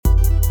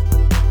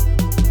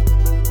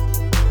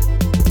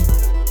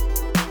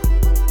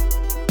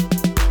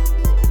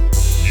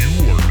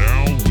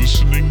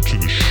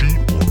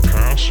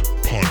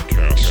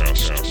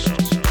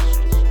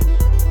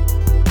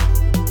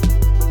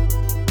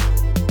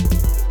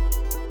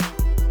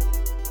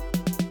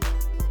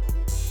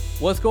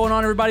What's going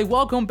on, everybody?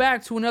 Welcome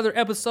back to another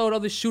episode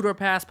of the Shoot or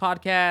Pass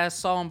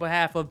podcast. On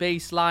behalf of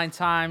Baseline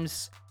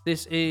Times,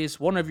 this is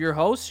one of your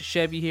hosts,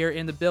 Chevy, here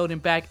in the building.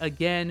 Back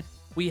again,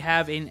 we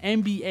have an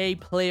NBA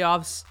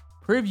playoffs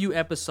preview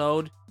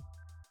episode.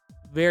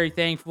 Very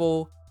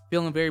thankful,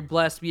 feeling very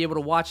blessed to be able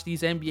to watch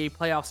these NBA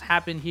playoffs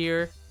happen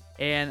here.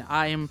 And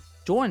I am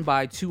joined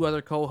by two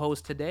other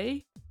co-hosts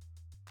today.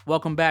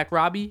 Welcome back,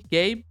 Robbie,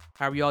 Gabe.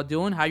 How are y'all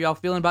doing? How y'all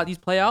feeling about these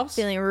playoffs?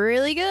 Feeling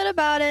really good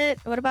about it.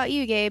 What about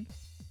you, Gabe?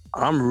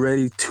 I'm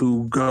ready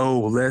to go.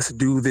 Let's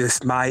do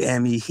this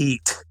Miami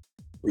Heat.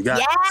 We got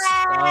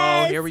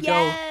Oh, here we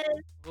go.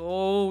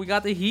 Oh, we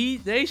got the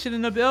Heat Nation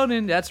in the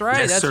building. That's right.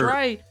 Yes, that's sir.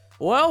 right.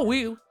 Well,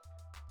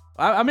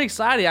 I'm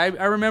excited.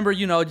 I remember,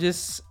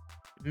 just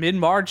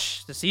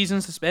mid-March, the season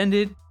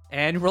suspended,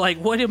 and we're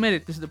like, wait a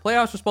minute, the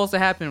playoffs were supposed to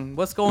happen.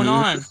 What's going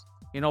on?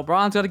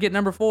 Bron's got to get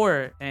number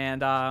 4,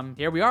 and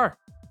here we are.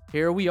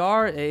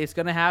 It's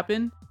going to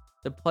happen.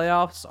 The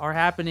playoffs are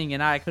happening,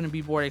 and I couldn't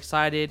be more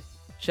excited.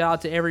 Shout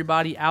out to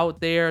everybody out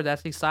there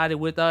that's excited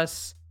with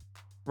us.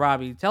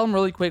 Robbie, tell them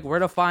really quick where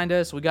to find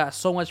us. We got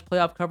so much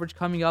playoff coverage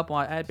coming up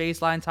at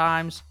Baseline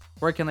Times.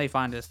 Where can they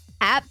find us?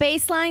 At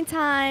Baseline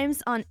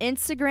Times on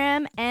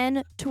Instagram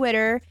and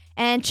Twitter.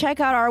 And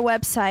check out our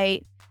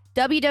website,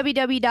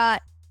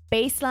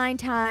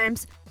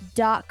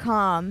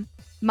 www.baselinetimes.com.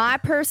 My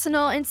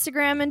personal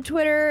Instagram and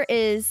Twitter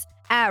is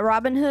at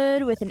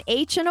Robinhood with an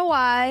H and a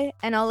Y,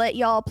 and I'll let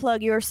y'all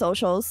plug your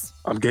socials.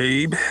 I'm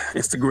Gabe,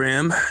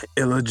 Instagram,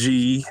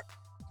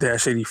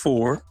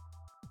 LG-84,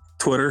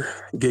 Twitter,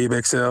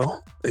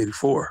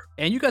 GabeXL84.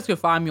 And you guys can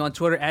find me on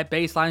Twitter at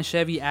Baseline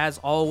Chevy as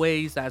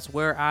always. That's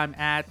where I'm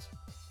at.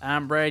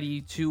 I'm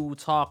ready to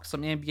talk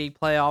some NBA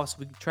playoffs.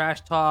 We can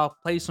trash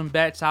talk, play some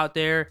bets out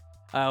there.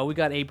 We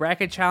got a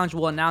bracket challenge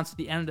we'll announce at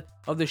the end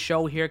of the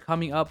show here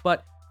coming up.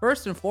 But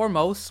first and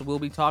foremost, we'll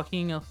be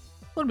talking a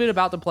little bit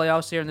about the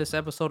playoffs here in this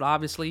episode,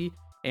 obviously,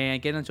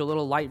 and get into a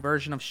little light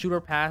version of Shoot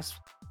or Pass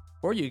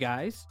for you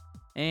guys.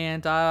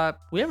 And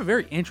we have a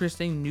very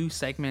interesting new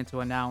segment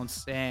to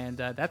announce, and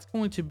that's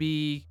going to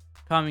be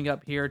coming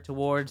up here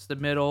towards the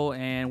middle.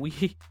 And we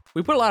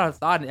put a lot of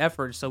thought and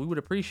effort, so we would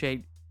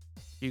appreciate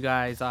you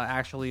guys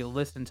actually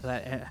listen to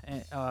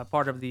that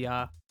part of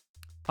the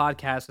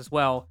podcast as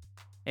well.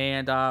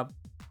 And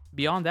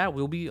beyond that,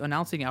 we'll be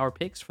announcing our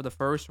picks for the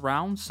first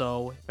round.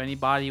 So if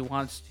anybody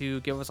wants to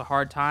give us a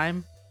hard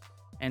time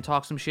and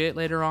talk some shit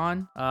later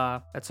on,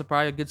 that's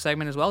probably a good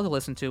segment as well to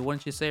listen to.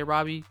 Wouldn't you say,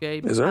 Robbie,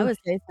 Gabe? Yes, I sir. would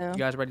say so. You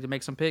guys ready to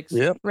make some picks?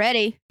 Yep.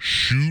 Ready.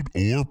 Shoot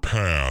or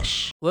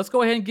pass. Let's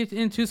go ahead and get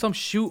into some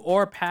shoot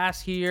or pass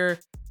here.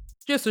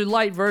 Just a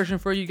light version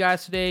for you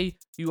guys today.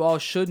 You all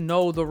should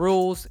know the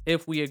rules.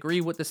 If we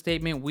agree with the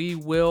statement, we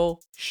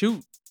will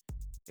shoot.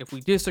 If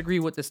we disagree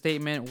with the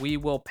statement, we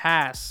will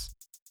pass.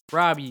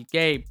 Robbie,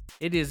 Gabe,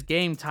 it is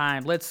game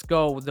time. Let's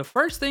go. The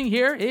first thing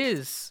here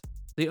is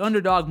the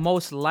underdog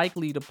most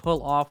likely to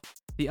pull off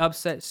the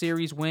upset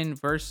series win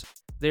versus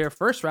their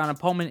first round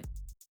opponent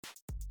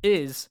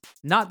is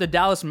not the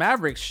Dallas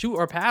Mavericks. Shoot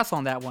or pass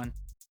on that one.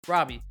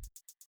 Robbie.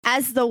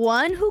 As the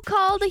one who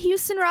called the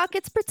Houston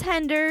Rockets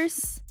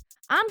pretenders,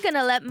 I'm going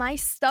to let my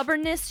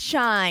stubbornness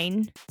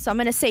shine. So I'm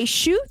going to say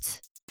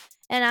shoot,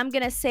 and I'm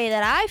going to say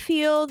that I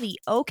feel the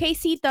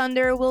OKC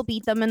Thunder will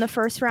beat them in the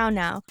first round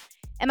now.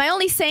 Am I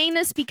only saying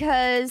this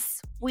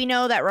because we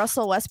know that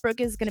Russell Westbrook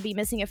is going to be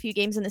missing a few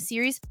games in the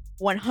series?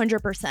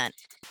 100%.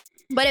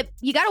 But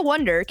you got to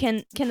wonder,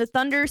 can the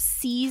Thunder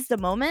seize the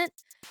moment?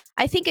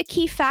 I think a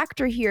key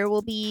factor here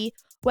will be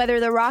whether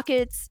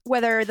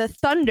the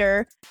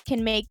Thunder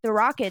can make the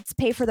Rockets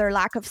pay for their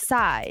lack of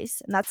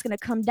size. And that's going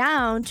to come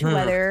down to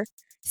whether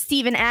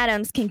Steven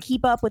Adams can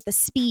keep up with the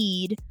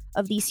speed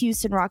of these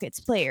Houston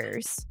Rockets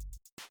players.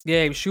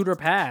 Gabe, shoot or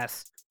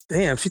pass?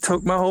 Damn, she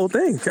took my whole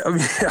thing. I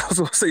mean, I was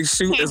going to say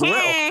shoot as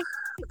well.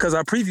 Because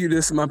I previewed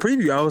this in my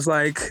preview. I was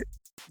like,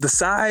 the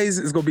size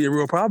is going to be a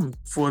real problem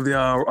for the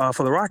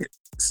Rockets.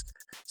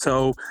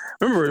 So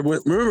remember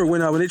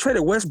when they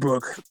traded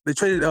Westbrook, when they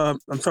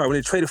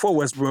traded for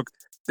Westbrook,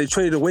 they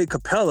traded away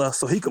Capella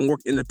so he can work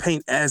in the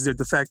paint as their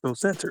de facto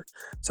center.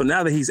 So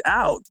now that he's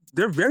out,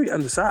 they're very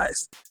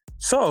undersized.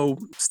 So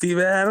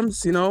Steven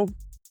Adams,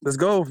 let's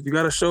go. You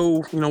got to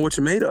show, what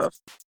you're made of.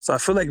 So I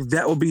feel like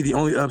that will be the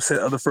only upset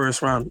of the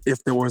first round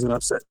if there was an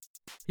upset.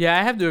 Yeah,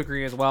 I have to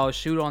agree as well.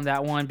 Shoot on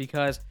that one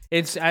because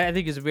I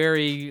think it's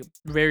very,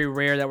 very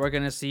rare that we're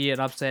going to see an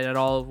upset at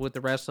all with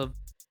the rest of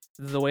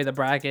the way the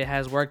bracket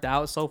has worked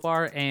out so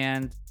far.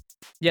 And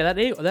yeah,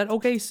 that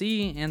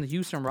OKC and the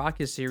Houston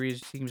Rockets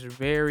series seems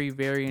very,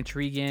 very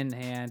intriguing.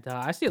 And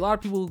I see a lot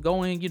of people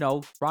going,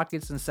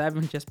 Rockets in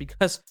 7 just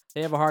because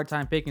they have a hard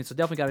time picking. So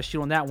definitely got to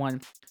shoot on that one.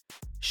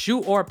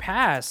 Shoot or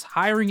pass.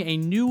 Hiring a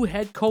new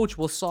head coach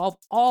will solve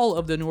all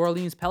of the New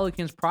Orleans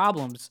Pelicans'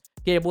 problems.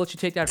 Gabe, we'll let you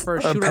take that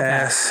first. Shoot or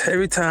pass?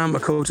 Every time a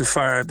coach is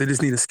fired, they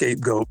just need a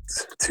scapegoat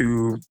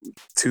to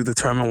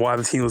determine why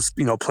the team was,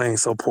 playing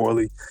so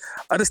poorly.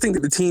 I just think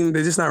that the team,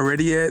 they're just not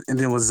ready yet. And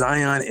then with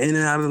Zion in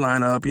and out of the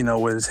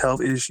lineup, with his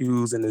health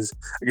issues and his,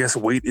 I guess,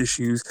 weight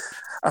issues,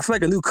 I feel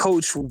like a new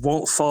coach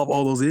won't solve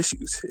all those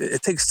issues.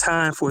 It takes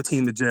time for a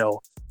team to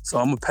gel. So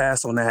I'm gonna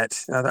pass on that.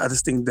 I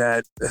just think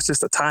that it's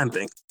just a time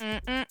thing.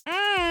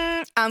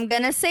 I'm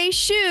gonna say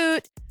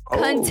shoot. Oh.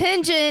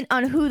 Contingent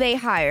on who they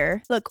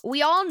hire. Look,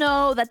 we all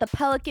know that the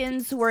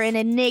Pelicans were an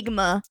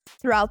enigma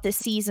throughout this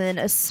season,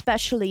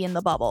 especially in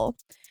the bubble.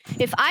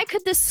 If I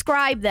could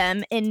describe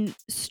them in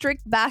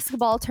strict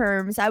basketball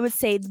terms, I would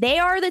say they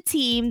are the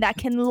team that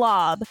can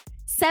lob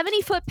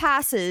 70-foot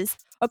passes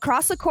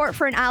across the court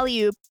for an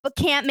alley-oop, but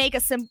can't make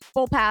a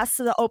simple pass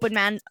to the open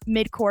man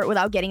midcourt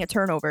without getting a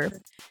turnover.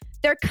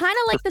 They're kind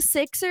of like the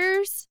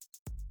Sixers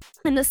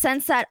in the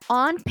sense that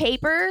on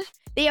paper,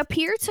 they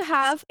appear to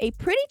have a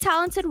pretty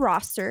talented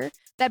roster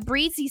that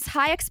breeds these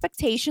high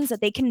expectations that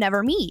they can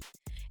never meet.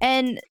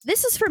 And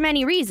this is for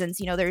many reasons.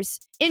 You know, there's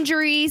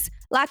injuries,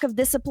 lack of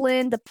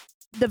discipline,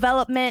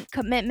 development,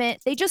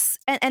 commitment. They just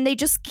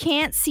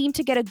can't seem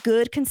to get a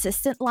good,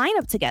 consistent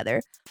lineup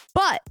together.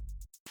 But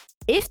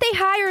if they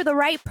hire the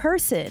right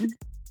person,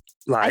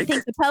 I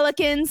think the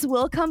Pelicans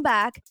will come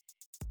back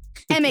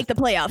and make the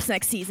playoffs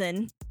next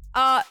season.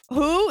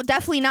 Who?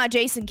 Definitely not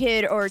Jason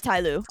Kidd or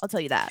Ty Lue. I'll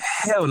tell you that.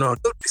 Hell no,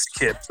 don't Jason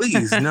Kidd,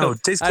 please. No,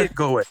 Jason Kidd,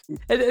 go away.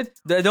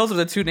 Those are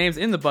the two names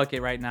in the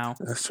bucket right now.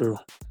 That's true.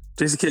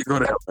 Jason Kidd, go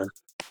to hell, man.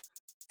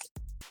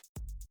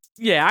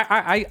 Yeah,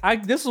 I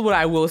this is what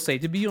I will say.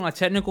 To be on a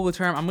technical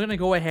term, I'm gonna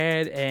go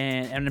ahead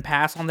and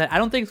pass on that. I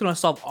don't think it's gonna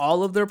solve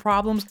all of their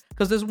problems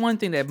because there's one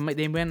thing that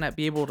they may not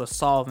be able to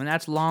solve, and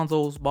that's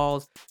Lonzo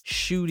Ball's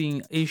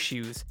shooting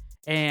issues.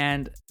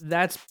 And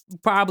that's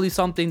probably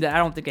something that I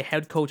don't think a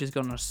head coach is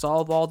going to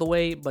solve all the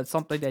way, but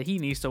something that he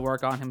needs to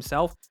work on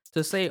himself.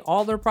 To say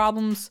all their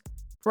problems,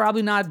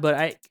 probably not, but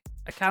I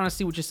kind of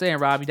see what you're saying,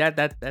 Robbie. That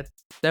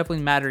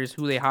definitely matters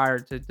who they hire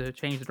to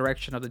change the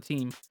direction of the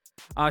team.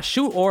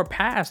 Shoot or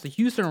pass. The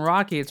Houston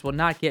Rockets will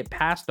not get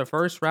past the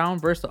first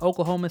round versus the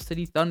Oklahoma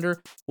City Thunder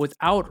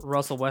without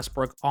Russell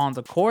Westbrook on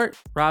the court.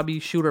 Robbie,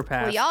 shoot or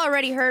pass? Well, y'all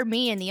already heard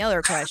me in the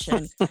other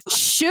question.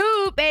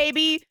 Shoot,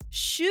 baby.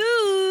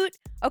 Shoot.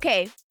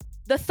 Okay.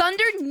 The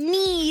Thunder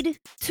need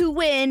to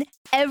win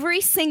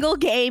every single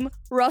game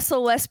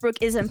Russell Westbrook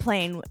isn't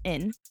playing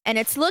in. And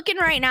it's looking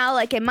right now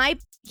like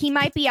he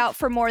might be out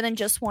for more than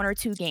just 1 or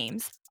 2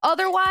 games.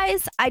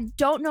 Otherwise, I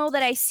don't know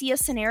that I see a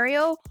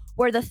scenario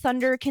where the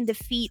Thunder can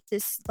defeat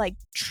this like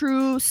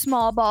true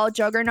small ball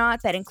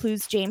juggernaut that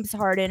includes James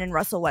Harden and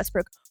Russell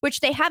Westbrook, which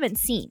they haven't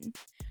seen.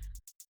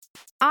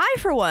 I,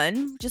 for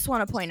one, just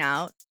want to point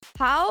out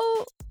how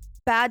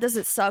bad does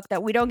it suck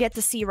that we don't get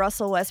to see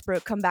Russell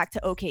Westbrook come back to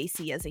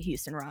OKC as a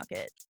Houston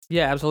Rocket?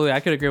 Yeah, absolutely.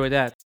 I could agree with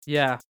that.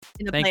 Yeah.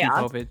 In the Thank you,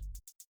 COVID.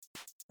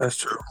 That's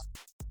true.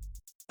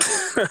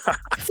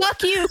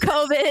 Fuck you,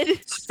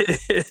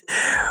 COVID.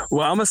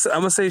 Well, I'm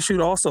gonna say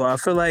shoot also. I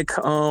feel like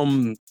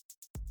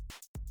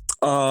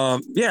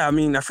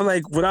I feel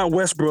like without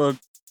Westbrook,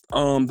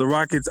 the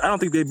Rockets, I don't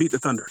think they beat the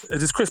Thunder.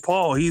 It's just Chris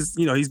Paul. He's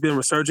been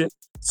resurgent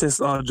since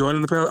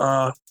joining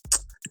the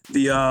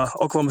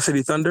Oklahoma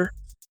City Thunder.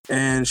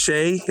 And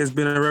Shea has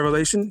been a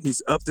revelation.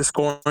 He's up to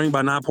scoring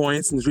by 9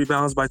 points and his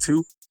rebounds by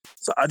 2.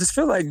 So I just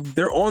feel like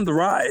they're on the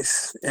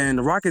rise, and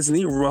the Rockets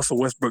need Russell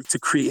Westbrook to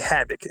create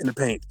havoc in the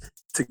paint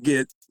to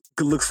get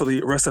good looks for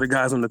the rest of the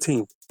guys on the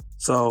team.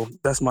 So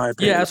that's my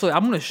opinion. Yeah, absolutely.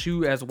 I'm going to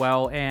shoot as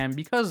well. And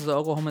because the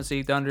Oklahoma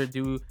City Thunder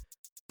do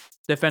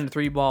defend the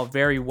 3-ball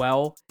very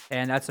well,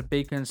 and that's a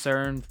big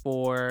concern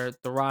for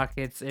the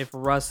Rockets if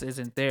Russ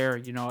isn't there.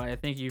 You know, I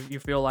think you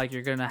feel like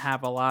you're going to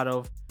have a lot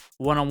of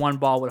one-on-one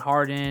ball with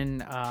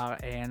Harden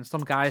and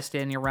some guys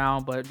standing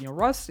around. But,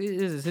 Russ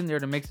is in there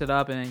to mix it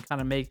up and kind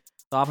of make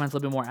the offense a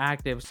little bit more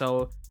active.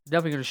 So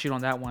definitely going to shoot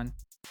on that one.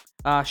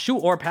 Shoot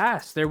or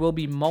pass. There will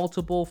be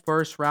multiple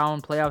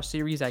first-round playoff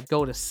series that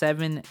go to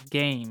 7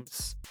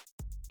 games.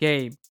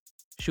 Gabe,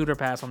 shoot or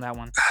pass on that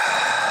one?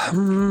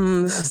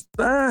 I'm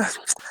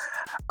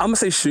going to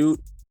say shoot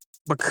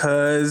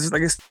because,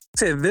 like I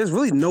said, there's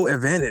really no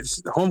advantage.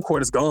 The home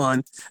court is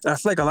gone. And I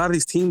feel like a lot of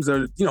these teams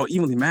are,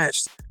 evenly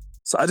matched.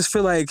 So I just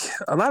feel like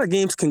a lot of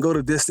games can go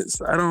to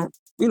distance. I don't,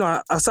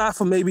 aside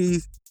from maybe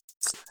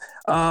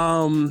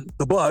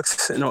the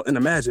Bucks, and the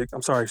Magic.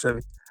 I'm sorry,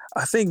 Chevy.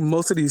 I think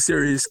most of these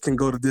series can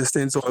go to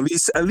distance, or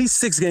at least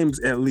 6 games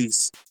at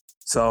least.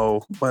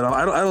 So, but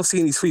I don't see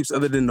any sweeps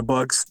other than the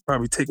Bucks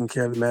probably taking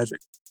care of the Magic.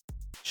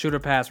 Shoot or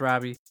pass,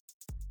 Robbie?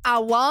 I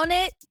want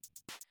it.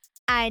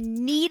 I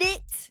need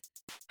it.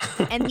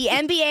 And the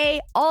NBA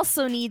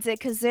also needs it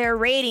because their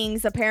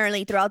ratings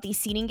apparently throughout these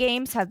seeding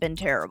games have been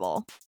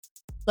terrible.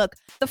 Look,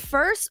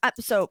 first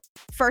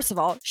of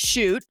all,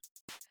 shoot.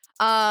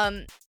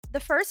 The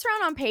first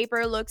round on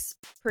paper looks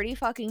pretty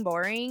fucking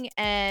boring,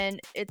 and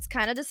it's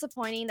kind of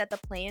disappointing that the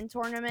play-in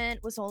tournament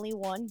was only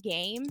 1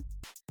 game.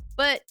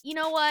 But you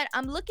know what?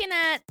 I'm looking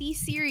at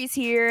these series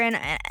here, and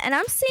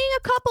I'm seeing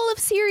a couple of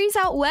series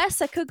out west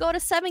that could go to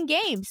 7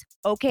 games.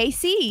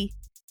 OKC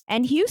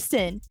and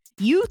Houston,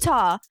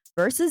 Utah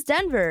versus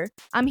Denver.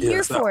 I'm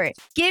here for it.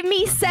 Give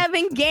me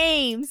 7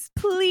 games,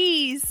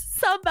 please.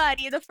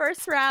 Somebody in the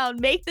first round,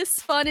 make this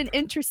fun and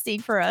interesting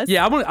for us.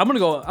 Yeah, I'm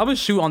gonna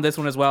shoot on this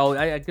one as well.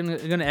 I'm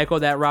gonna echo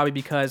that, Robbie,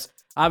 because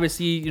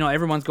Obviously, you know,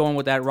 everyone's going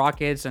with that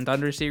Rockets and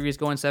Thunder series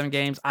going 7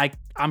 games.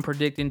 I'm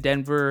predicting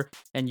Denver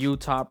and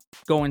Utah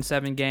going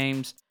 7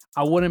 games.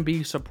 I wouldn't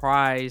be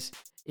surprised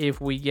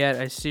if we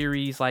get a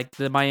series like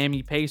the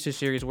Miami Pacers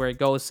series where it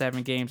goes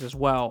 7 games as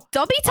well.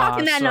 Don't be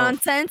talking that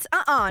nonsense.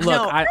 Look,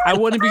 no. I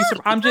wouldn't be.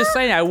 I'm just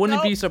saying I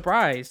wouldn't be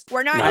surprised.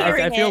 We're not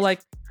hearing it. I feel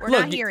like we're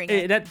not hearing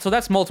it. So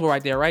that's multiple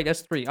right there, right?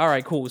 That's 3. All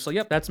right, cool. So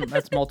yep, that's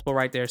multiple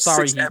right there.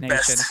 Sorry, Heat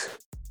Nation.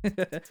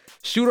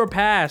 Shoot or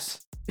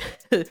pass.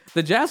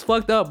 The Jazz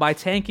fucked up by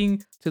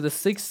tanking to the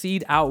 6th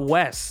seed out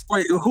west.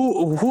 Wait,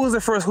 who was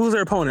the first? Who's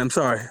their opponent? I'm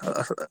sorry.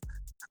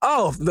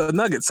 Oh, the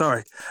Nuggets.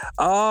 Sorry.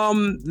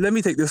 Let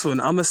me take this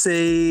one. I'm gonna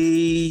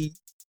say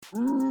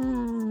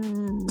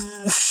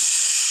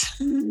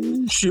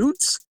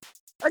shoots.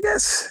 I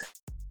guess.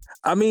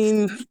 I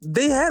mean,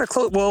 they had a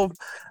close. Well,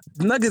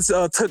 the Nuggets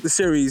took the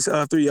series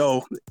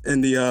 3-0 in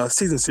the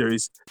season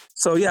series.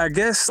 So yeah, I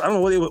guess I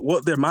don't know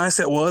what their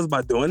mindset was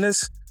by doing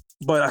this,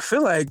 but I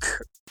feel like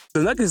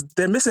the Nuggets,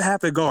 they're missing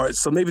half their guards.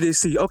 So maybe they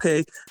see,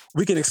 okay,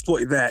 we can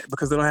exploit that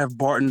because they don't have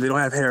Barton, they don't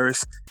have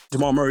Harris.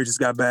 Jamal Murray just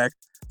got back.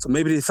 So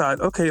maybe they thought,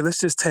 okay, let's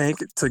just tank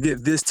to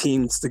get this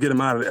team to get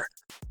them out of there.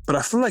 But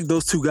I feel like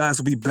those 2 guys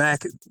will be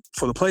back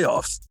for the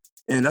playoffs.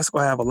 And that's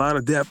going to have a lot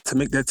of depth to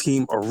make that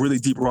team a really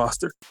deep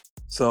roster.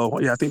 So,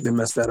 yeah, I think they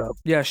messed that up.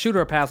 Yeah, shoot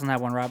or pass on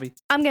that one, Robbie.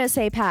 I'm going to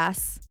say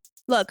pass.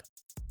 Look,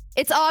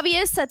 it's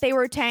obvious that they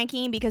were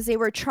tanking because they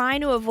were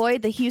trying to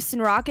avoid the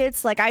Houston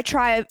Rockets. Like I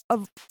try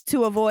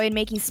to avoid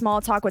making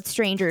small talk with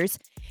strangers.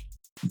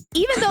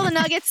 Even though the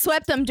Nuggets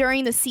swept them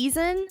during the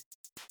season,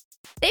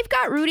 they've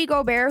got Rudy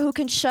Gobert who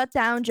can shut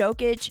down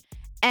Jokic,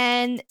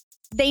 and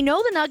they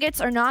know the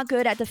Nuggets are not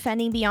good at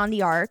defending beyond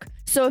the arc.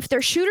 So if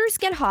their shooters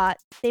get hot,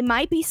 they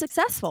might be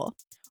successful.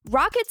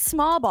 Rockets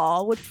small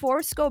ball would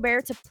force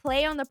Gobert to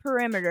play on the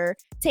perimeter,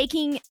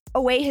 taking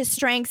away his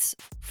strengths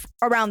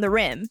around the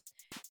rim.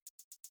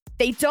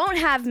 They don't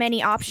have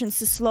many options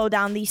to slow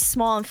down these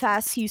small and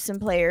fast Houston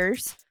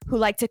players who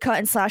like to cut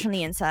and slash on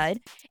the inside.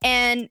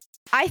 And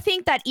I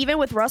think that even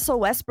with Russell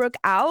Westbrook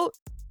out,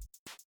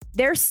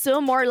 they're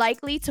still more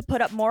likely to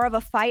put up more of a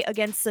fight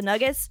against the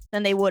Nuggets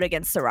than they would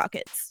against the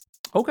Rockets.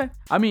 Okay.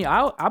 I mean,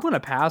 I'm going to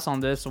pass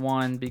on this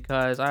one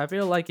because I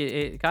feel like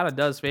it kind of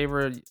does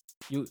favor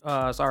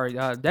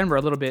Denver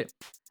a little bit.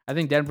 I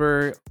think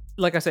Denver,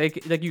 like I said,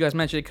 like you guys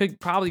mentioned, it could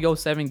probably go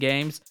 7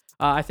 games.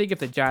 I think if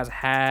the Jazz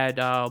had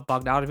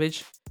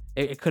Bogdanovich,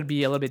 it could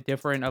be a little bit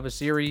different of a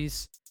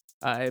series,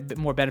 a bit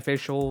more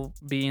beneficial,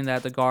 being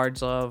that the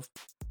guards of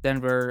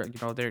Denver, you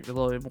know, they're a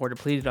little bit more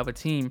depleted of a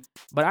team.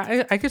 But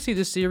I could see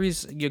this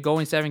series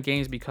going 7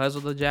 games because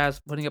of the Jazz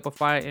putting up a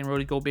fight and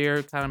Rudy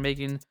Gobert kind of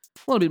making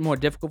a little bit more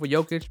difficult for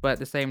Jokic. But at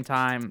the same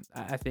time,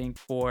 I think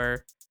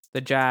for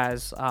the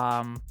Jazz,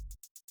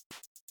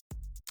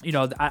 you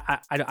know,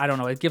 I don't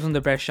know. It gives them the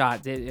best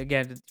shot.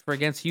 Again, for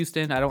against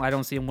Houston, I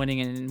don't see them winning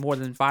in more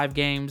than 5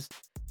 games,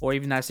 or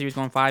even that series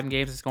going 5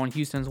 games. It's going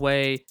Houston's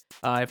way.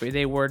 If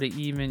they were to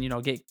even, you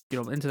know, get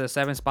into the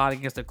 7th spot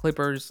against the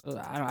Clippers,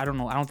 I don't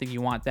know. I don't think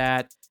you want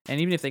that.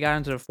 And even if they got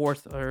into the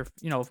 4th or,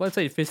 you know, let's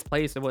say 5th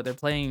place of what they're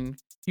playing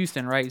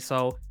Houston, right?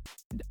 So,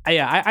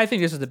 yeah, I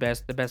think this is the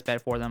best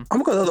bet for them.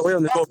 I'm going to go the other way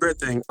on the Gobert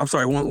thing. I'm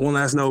sorry, one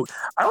last note.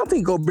 I don't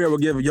think Gobert will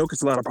give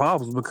Jokic a lot of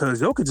problems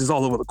because Jokic is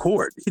all over the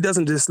court. He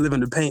doesn't just live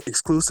in the paint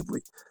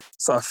exclusively.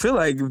 So I feel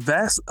like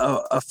that's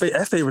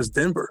that favors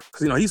Denver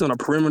because, you know, he's on the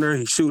perimeter,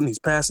 he's shooting, he's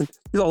passing,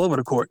 he's all over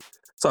the court.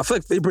 So I feel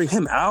like if they bring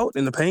him out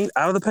in the paint,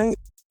 out of the paint,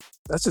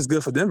 that's just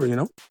good for Denver, you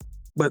know?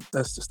 But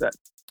that's just that.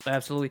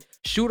 Absolutely.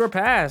 Shoot or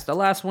pass. The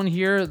last one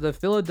here, the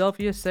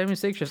Philadelphia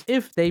 76ers.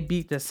 If they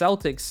beat the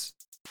Celtics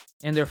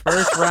in their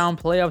first round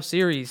playoff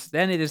series,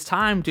 then it is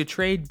time to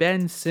trade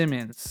Ben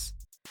Simmons.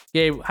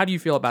 Gabe, how do you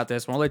feel about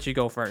this one? I'll let you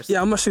go first.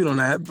 Yeah, I'm going to shoot on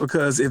that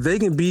because if they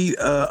can beat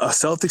a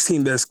Celtics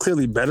team that's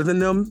clearly better than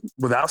them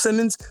without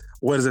Simmons,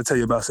 what does it tell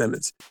you about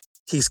Simmons?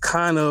 He's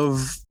kind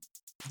of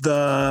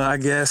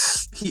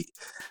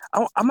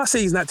I'm not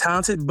saying he's not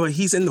talented, but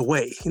he's in the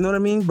way. You know what I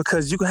mean?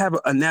 Because you can have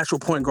a natural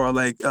point guard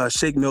like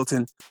Shake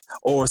Milton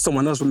or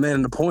someone else with man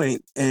in the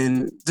point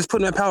and just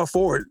putting that power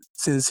forward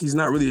since he's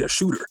not really a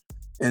shooter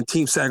and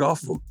teams sag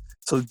off of him.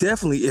 So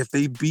definitely if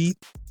they beat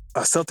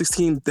a Celtics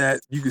team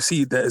that you can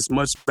see that is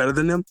much better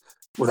than them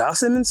without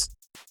Simmons,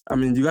 I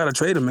mean, you got to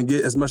trade him and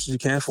get as much as you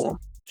can for him.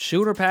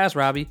 Shoot or pass,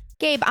 Robbie?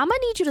 Gabe, I'm going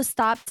to need you to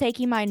stop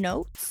taking my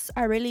notes.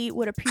 I really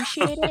would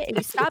appreciate it if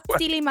you stop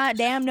stealing my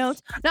damn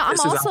notes. No, I'm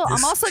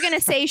also going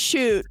to say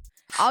shoot.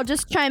 I'll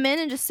just chime in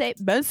and just say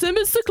Ben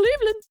Simmons to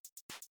Cleveland.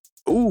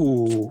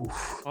 Ooh.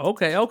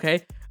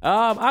 Okay.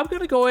 I'm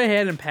going to go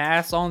ahead and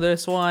pass on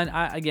this one.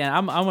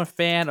 I'm a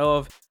fan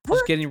of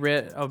just getting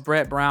rid of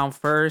Brett Brown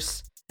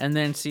first and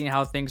then seeing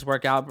how things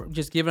work out.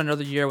 Just give it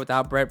another year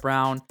without Brett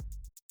Brown.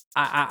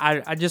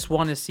 I just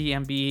want to see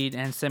Embiid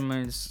and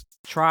Simmons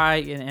try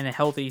in a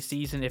healthy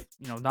season. If,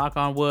 you know, knock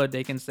on wood,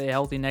 they can stay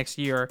healthy next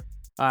year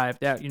if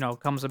that, you know,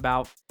 comes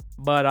about.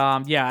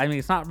 But yeah, I mean,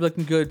 it's not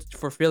looking good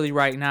for Philly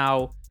right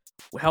now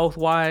health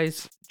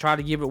wise. Try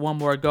to give it one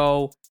more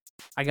go.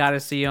 I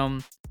gotta see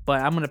them,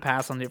 but I'm gonna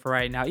pass on it for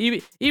right now.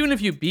 Even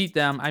if you beat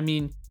them, I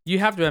mean, you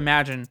have to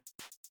imagine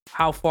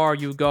how far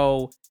you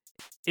go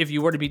if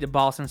you were to beat the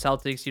Boston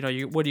Celtics.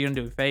 What are you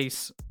gonna do?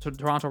 Face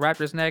Toronto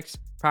Raptors next?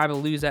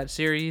 Probably lose that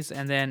series,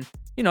 and then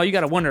you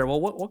got to wonder,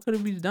 well, what could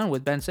have we done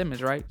with Ben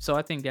Simmons, right? So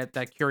I think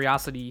that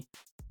curiosity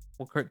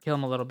will kill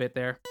him a little bit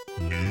there.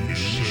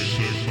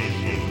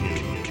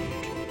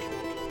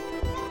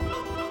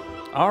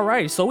 All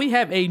right, so we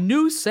have a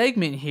new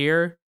segment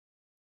here.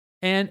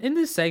 And in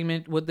this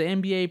segment, with the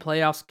NBA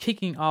playoffs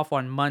kicking off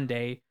on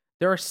Monday,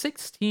 there are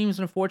 6 teams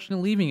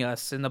unfortunately leaving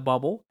us in the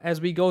bubble. As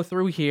we go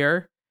through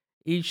here,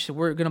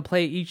 we're going to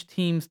play each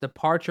team's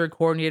departure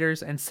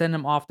coordinators and send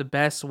them off the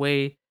best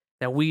way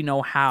that we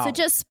know how. So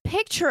just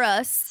picture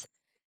us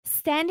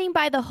standing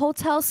by the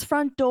hotel's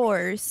front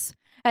doors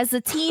as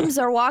the teams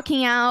are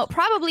walking out,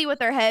 probably with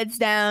their heads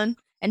down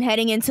and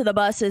heading into the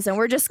buses. And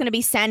we're just going to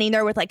be standing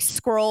there with like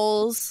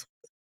scrolls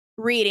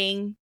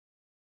reading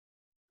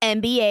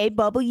NBA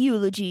bubble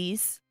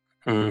eulogies.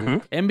 Mm-hmm.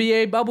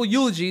 NBA bubble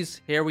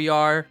eulogies. Here we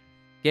are.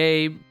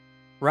 Gabe,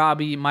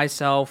 Robbie,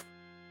 myself.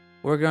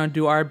 We're going to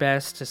do our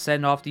best to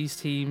send off these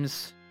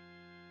teams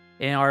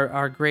in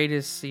our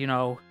greatest,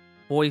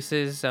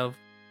 voices of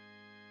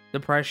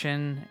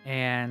depression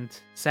and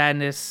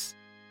sadness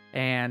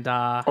and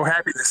or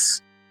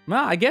happiness.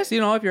 Well, I guess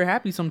if you're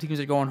happy, some teams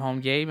are going home,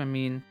 Gabe. I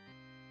mean,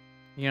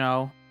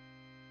 I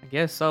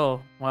guess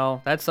so.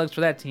 Well, that sucks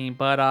for that team,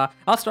 but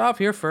I'll start off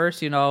here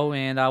first,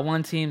 and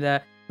one team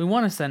that we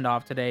want to send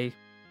off today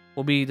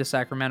will be the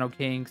Sacramento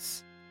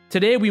Kings.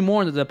 Today we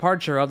mourn the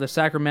departure of the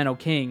Sacramento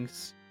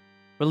Kings,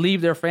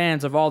 relieve their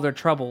fans of all their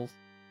troubles.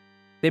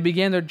 They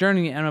began their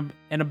journey in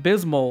an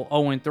abysmal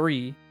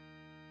 0-3,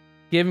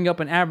 giving up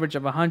an average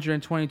of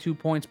 122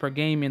 points per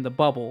game in the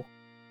bubble.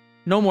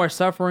 No more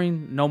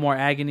suffering, no more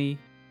agony,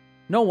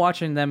 no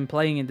watching them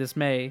playing in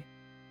dismay.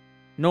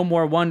 No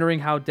more wondering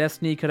how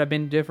destiny could have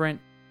been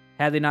different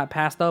had they not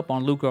passed up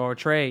on Luka or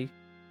Trey.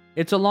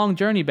 It's a long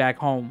journey back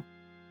home,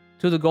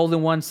 to the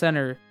Golden One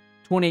Center,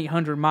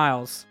 2,800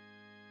 miles.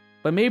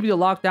 But maybe the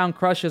lockdown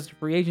crushes the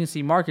free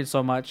agency market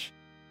so much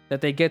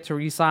that they get to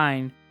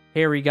re-sign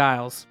Harry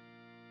Giles.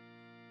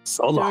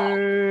 So long.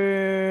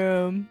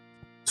 Damn.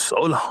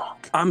 So long.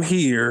 I'm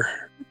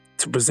here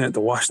to present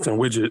the Washington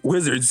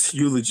Wizards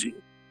eulogy.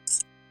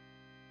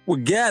 We're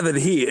gathered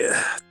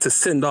here to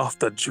send off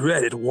the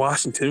dreaded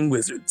Washington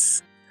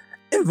Wizards.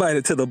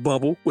 Invited to the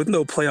bubble with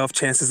no playoff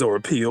chances or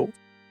appeal.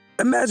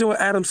 Imagine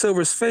what Adam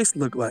Silver's face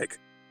looked like.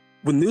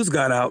 When news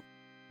got out,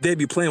 they'd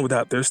be playing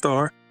without their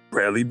star,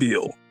 Bradley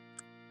Beal.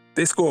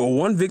 They scored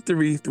 1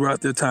 victory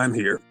throughout their time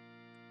here,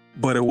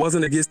 but it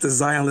wasn't against the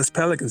Zionless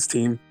Pelicans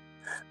team.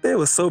 They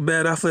were so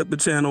bad I flipped the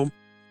channel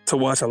to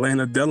watch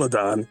Elena Delle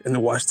Donne and the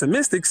Washington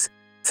Mystics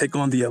take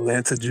on the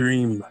Atlanta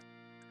Dream.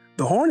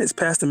 The Hornets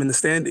passed them in the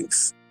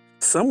standings.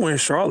 Somewhere in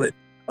Charlotte,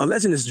 a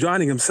legend is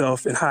drowning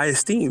himself in high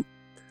esteem.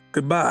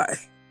 Goodbye,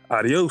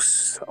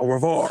 adios, au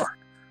revoir.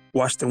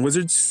 Washington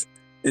Wizards,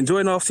 enjoy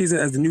an offseason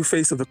as the new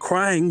face of the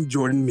crying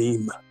Jordan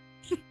meme.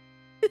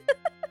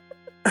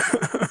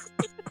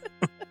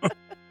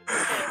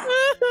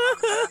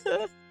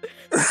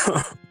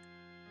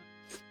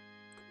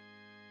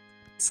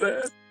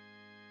 Sad.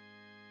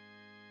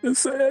 It's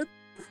sad.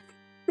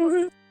 Go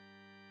ahead.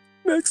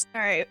 Next.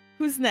 All right,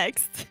 who's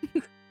next?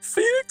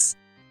 Phoenix?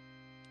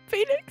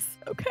 Phoenix?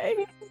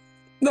 Okay.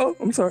 No,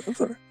 I'm sorry.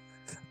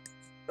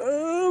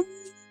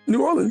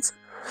 New Orleans.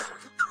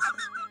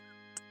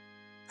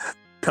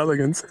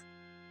 Pelicans.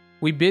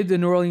 We bid the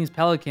New Orleans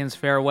Pelicans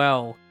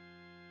farewell.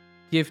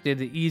 Gifted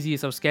the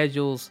easiest of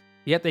schedules,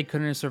 yet they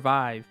couldn't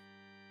survive.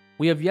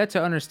 We have yet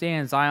to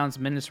understand Zion's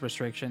minutes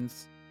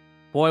restrictions.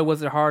 Boy,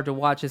 was it hard to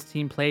watch his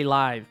team play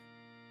live.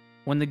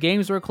 When the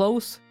games were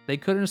close, they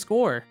couldn't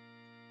score.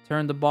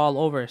 Turned the ball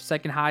over,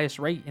 second highest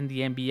rate in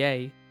the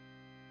NBA.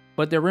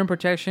 But their rim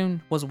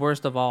protection was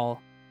worst of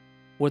all,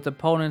 with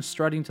opponents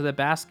strutting to the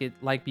basket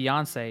like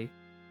Beyonce.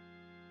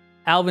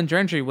 Alvin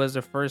Gentry was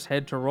the first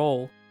head to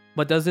roll,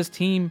 but does this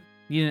team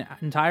need an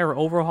entire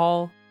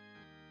overhaul?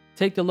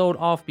 Take the load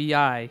off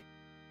BI.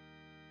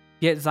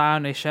 Get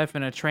Zion a chef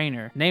and a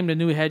trainer. Name the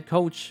new head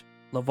coach,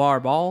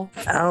 LeVar Ball.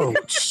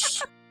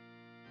 Ouch.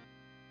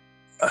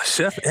 A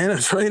chef and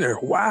a trainer.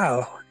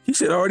 Wow. He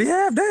should already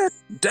have that.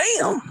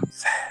 Damn.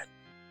 Sad.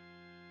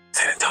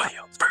 San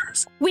Antonio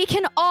Spurs. We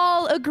can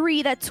all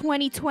agree that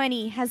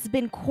 2020 has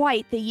been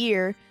quite the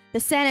year. The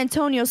San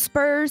Antonio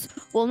Spurs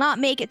will not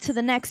make it to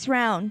the next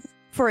round,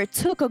 for it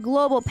took a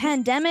global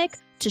pandemic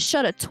to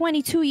shut a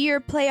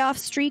 22-year playoff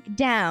streak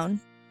down.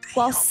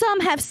 While some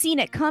have seen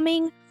it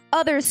coming,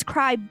 others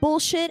cry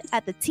bullshit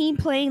at the team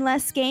playing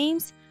less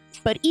games.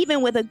 But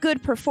even with a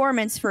good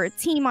performance for a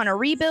team on a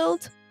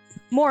rebuild,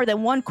 more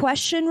than one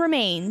question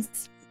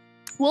remains.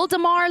 Will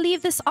DeMar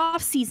leave this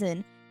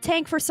offseason,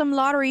 tank for some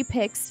lottery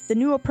picks, the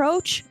new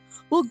approach?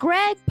 Will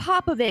Greg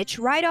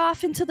Popovich ride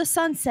off into the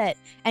sunset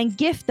and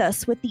gift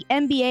us with the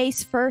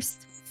NBA's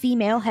first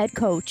female head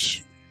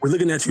coach? We're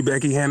looking at you,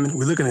 Becky Hammond.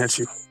 We're looking at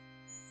you.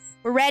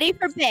 We're ready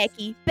for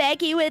Becky.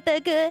 Becky with the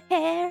good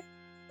hair.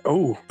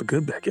 Oh, the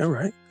good Becky. All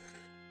right.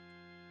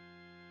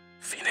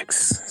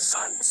 Phoenix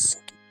Suns.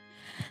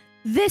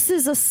 This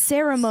is a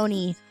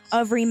ceremony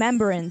of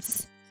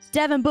remembrance.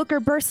 Devin Booker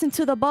burst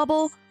into the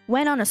bubble,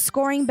 went on a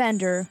scoring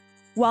bender.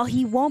 While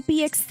he won't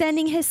be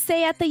extending his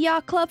stay at the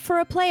yacht club for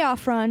a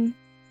playoff run,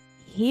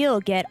 he'll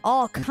get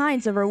all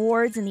kinds of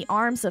rewards in the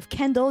arms of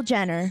Kendall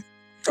Jenner.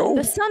 Oh,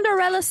 The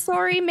Cinderella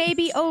story may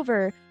be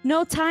over.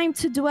 No time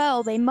to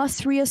dwell, they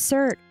must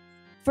reassert.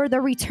 For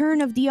the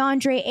return of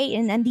DeAndre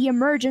Ayton and the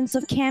emergence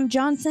of Cam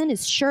Johnson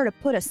is sure to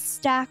put a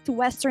stacked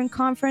Western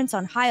Conference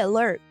on high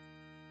alert.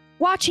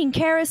 Watching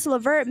Karis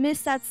LeVert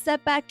miss that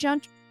step-back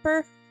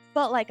jumper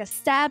felt like a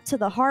stab to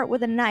the heart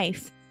with a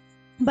knife.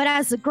 But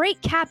as the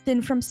great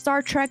captain from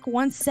Star Trek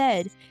once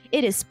said,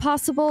 it is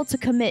possible to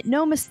commit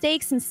no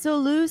mistakes and still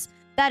lose.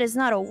 That is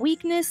not a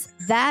weakness,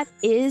 that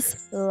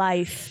is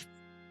life.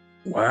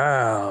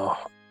 wow.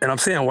 And I'm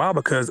saying wow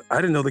because I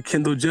didn't know the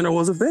Kendall Jenner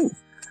was a thing.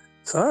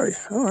 Sorry.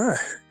 All right.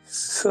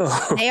 So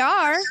They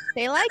are.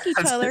 They like each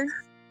other.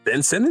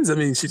 Ben Simmons, I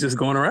mean, she's just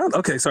going around.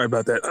 Okay, sorry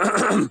about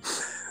that.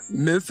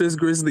 Memphis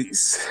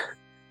Grizzlies.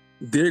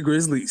 Dear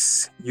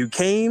Grizzlies, you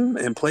came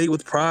and played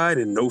with pride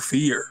and no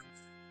fear.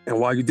 And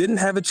while you didn't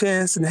have a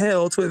chance in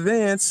hell to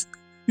advance,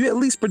 you at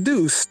least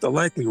produced the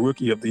likely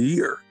Rookie of the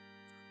Year.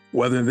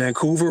 Whether in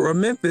Vancouver or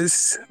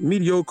Memphis,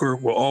 mediocre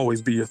will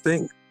always be your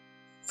thing.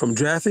 From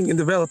drafting and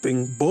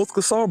developing both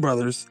Gasol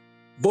brothers,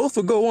 both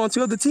will go on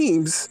to other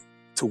teams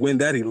to win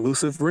that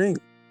elusive ring.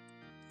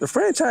 The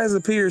franchise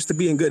appears to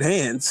be in good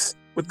hands,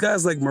 with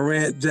guys like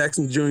Morant,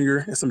 Jackson Jr.,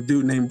 and some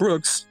dude named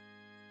Brooks,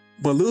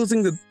 but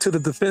losing to the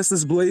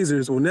defenseless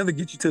Blazers will never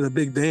get you to the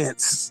big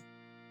dance.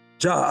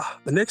 Ja,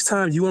 the next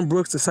time you and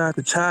Brooks decide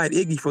to chide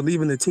Iggy for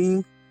leaving the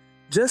team,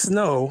 just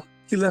know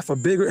he left for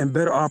bigger and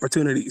better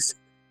opportunities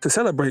to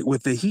celebrate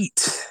with the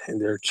Heat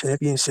and their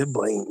championship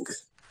bling.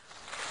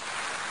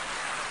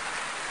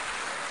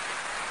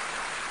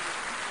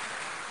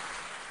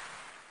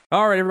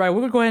 All right, everybody,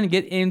 we're going to go ahead and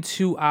get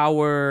into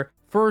our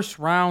first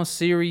round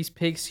series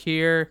picks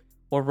here.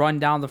 We'll run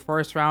down the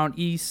first round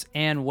East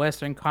and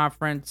Western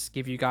Conference,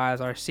 give you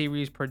guys our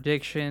series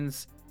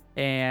predictions.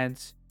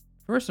 And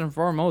first and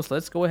foremost,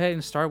 let's go ahead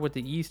and start with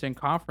the Eastern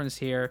Conference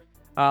here.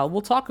 We'll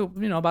talk,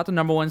 about the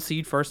number one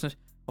seed first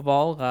of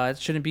all. It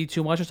shouldn't be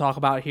too much to talk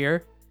about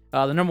here.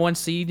 The number one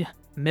seed,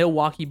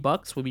 Milwaukee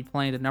Bucks, will be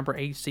playing the number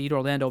 8 seed,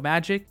 Orlando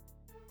Magic.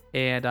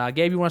 And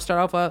Gabe, you want to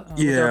start off with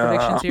our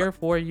predictions here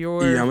for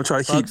your I'm gonna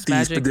try to Bucks, keep these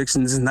Magic?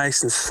 predictions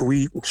nice and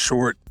sweet and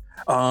short.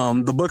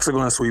 The Bucks are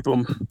gonna sweep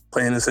them,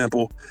 plain and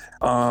simple.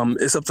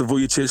 It's up to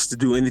Vucevic to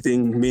do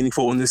anything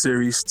meaningful in this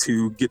series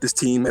to get this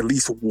team at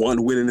least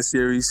one win in the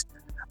series.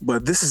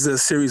 But this is a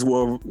series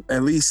where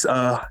at least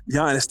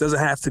Giannis doesn't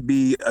have to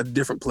be a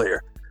different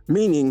player,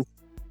 meaning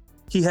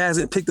he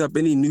hasn't picked up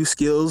any new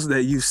skills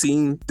that you've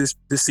seen this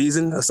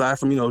season, aside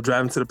from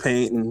driving to the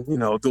paint and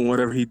doing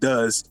whatever he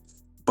does.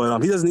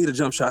 But he doesn't need a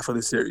jump shot for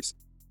this series.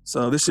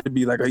 So this should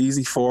be like an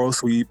easy 4-0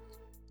 sweep.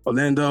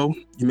 Orlando,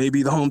 you may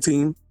be the home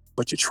team,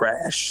 but you're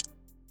trash.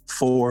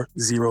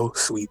 4-0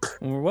 sweep.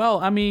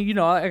 Well, I mean,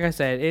 like I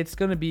said, it's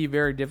going to be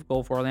very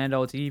difficult for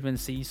Orlando to even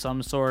see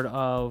some sort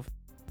of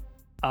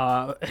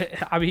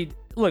I mean,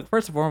 look,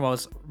 first and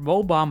foremost,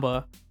 Mo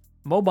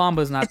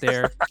Bamba's not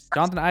there.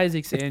 Jonathan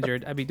Isaac's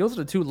injured. I mean, those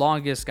are the two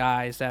longest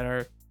guys that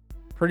are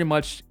pretty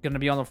much going to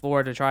be on the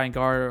floor to try and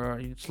guard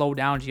or slow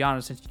down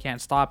Giannis, since you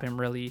can't stop him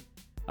really.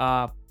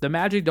 The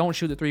Magic don't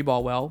shoot the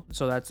 3-ball well,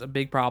 so that's a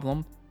big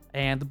problem.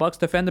 And the Bucks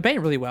defend the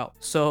paint really well.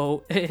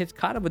 So it's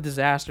kind of a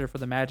disaster for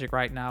the Magic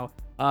right now.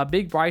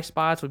 Big bright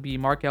spots would be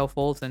Markelle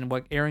Fultz and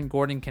what Aaron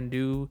Gordon can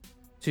do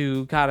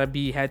to kind of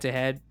be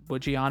head-to-head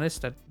with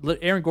Giannis.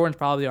 Aaron Gordon's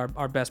probably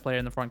our best player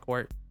in the front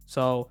court.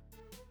 So,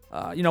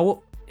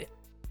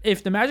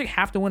 if the Magic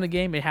have to win a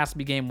game, it has to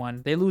be game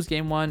one. They lose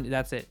game one,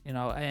 that's it. And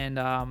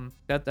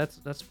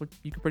that's what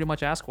you can pretty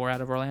much ask for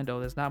out of Orlando.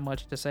 There's not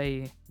much to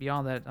say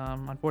beyond that.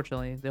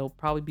 Unfortunately, they'll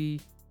probably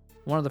be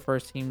one of the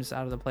first teams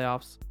out of the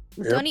playoffs.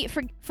 Yep.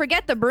 Don't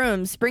forget the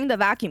brooms. Bring the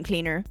vacuum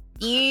cleaner.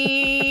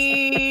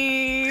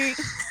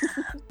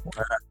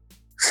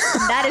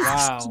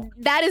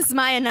 That is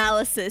my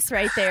analysis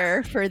right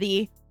there for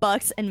the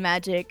Bucks and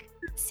Magic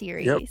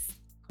series. Yep.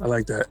 I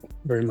like that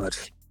very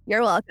much.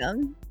 You're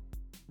welcome.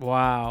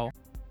 Wow.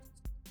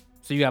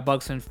 So you got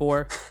Bucks in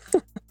 4?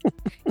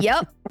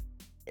 Yep.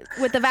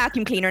 With the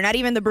vacuum cleaner, not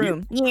even the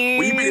broom.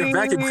 We made a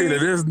vacuum cleaner.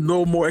 There's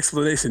no more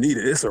explanation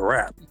needed. It's a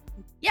wrap.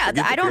 Yeah,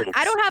 I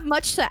don't have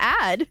much to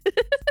add.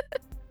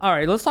 All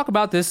right, let's talk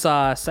about this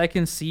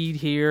second seed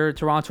here,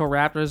 Toronto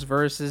Raptors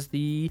versus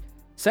the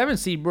 7th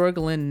seed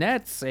Brooklyn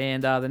Nets.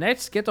 And the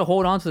Nets get to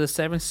hold on to the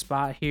 7th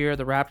spot here.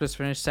 The Raptors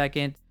finished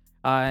second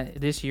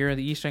this year in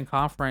the Eastern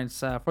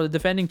Conference. For the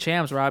defending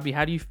champs, Robbie,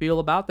 how do you feel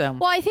about them?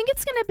 Well, I think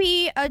it's going to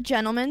be a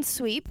gentleman's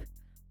sweep,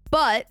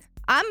 but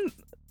I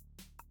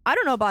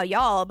don't know about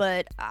y'all,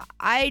 but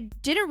I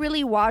didn't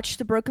really watch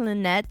the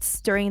Brooklyn Nets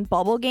during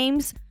bubble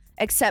games,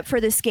 except for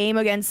this game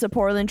against the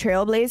Portland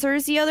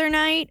Trailblazers the other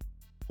night.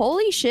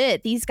 Holy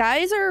shit, these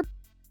guys are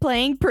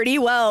playing pretty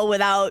well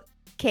without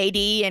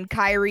KD and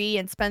Kyrie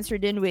and Spencer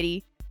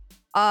Dinwiddie.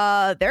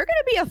 They're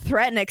gonna be a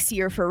threat next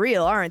year for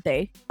real, aren't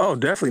they? Oh,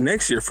 definitely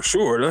next year for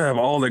sure. They'll have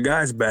all the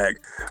guys back.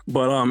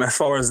 But as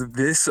far as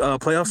this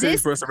playoff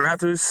series versus the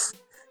Raptors,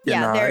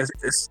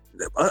 it's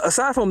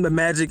aside from the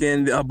Magic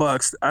and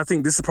Bucks, I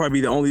think this will probably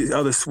be the only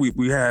other sweep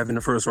we have in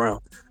the first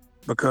round.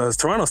 Because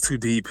Toronto's too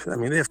deep. I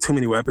mean, they have too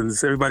many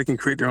weapons. Everybody can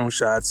create their own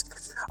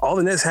shots. All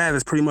the Nets have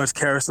is pretty much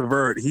Karis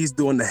LeVert. He's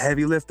doing the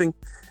heavy lifting.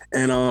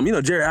 And,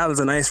 Jared Allen's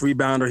a nice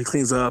rebounder. He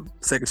cleans up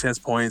second chance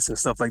points and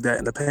stuff like that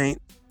in the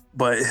paint.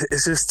 But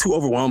it's just too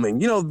overwhelming.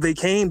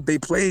 They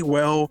played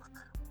well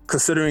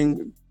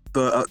considering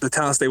the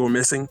talents they were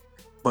missing.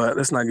 But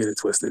let's not get it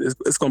twisted.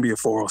 It's going to be a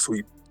 4-0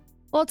 sweep.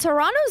 Well,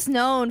 Toronto's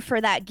known for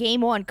that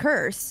game one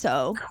curse,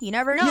 so you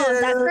never know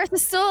if that curse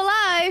is still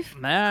alive.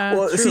 Nah,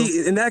 true.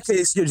 See, in that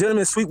case, your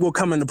gentleman's sweep will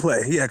come into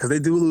play. Yeah, because they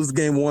do lose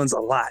game ones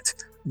a lot.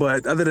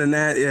 But other than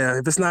that, yeah,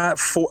 if it's not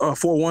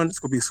 4-1, it's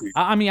going to be a sweep.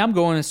 I mean, I'm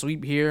going to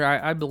sweep here.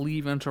 I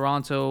believe in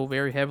Toronto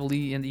very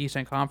heavily in the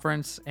Eastern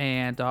Conference.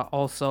 And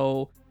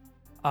also,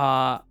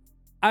 I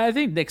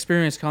think the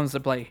experience comes to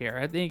play here.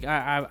 I think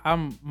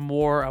I'm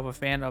more of a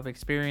fan of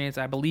experience.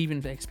 I believe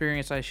in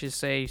experience, I should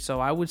say. So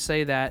I would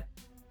say that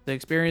the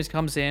experience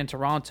comes in.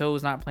 Toronto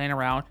is not playing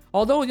around.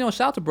 Although,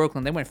 shout out to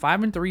Brooklyn. They went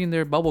 5-3 in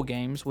their bubble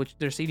games,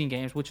 their seeding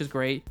games, which is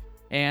great.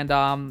 And,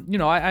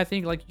 I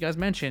think, like you guys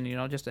mentioned,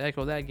 just to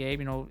echo that,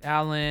 Gabe,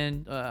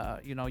 Allen,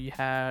 you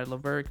had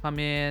LeVert come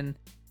in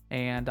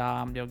and,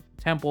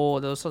 Temple.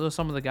 Those are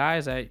some of the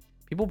guys that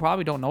people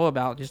probably don't know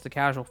about, just the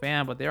casual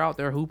fan, but they're out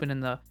there hooping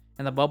in the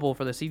bubble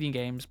for the seeding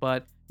games.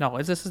 But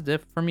no, this is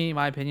different for me, in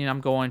my opinion.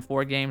 I'm going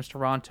 4 games,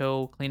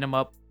 Toronto, clean them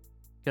up.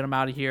 Get them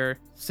out of here.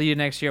 See you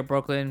next year,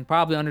 Brooklyn.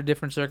 Probably under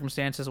different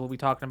circumstances. We'll be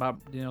talking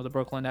about, the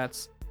Brooklyn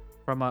Nets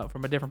from a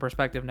different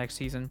perspective next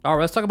season. All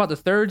right, let's talk about the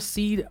 3rd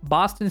seed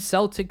Boston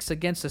Celtics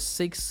against the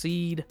 6th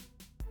seed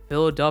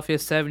Philadelphia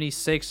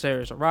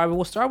 76ers. Robbie,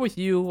 we'll start with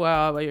you.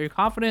 Are you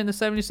confident in the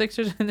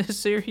 76ers in this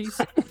series?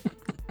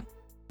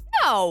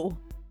 No,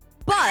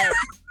 but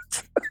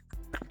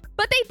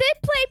they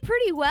did play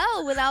pretty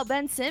well without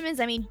Ben Simmons.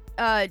 I mean,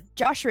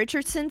 Josh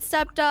Richardson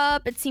stepped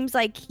up. It seems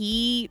like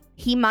he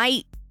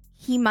might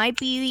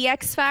be the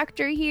X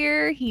factor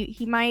here.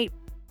 He might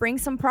bring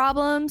some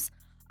problems.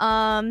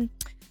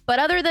 But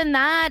other than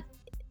that,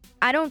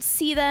 I don't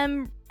see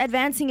them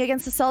advancing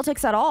against the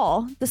Celtics at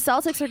all. The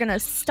Celtics are going to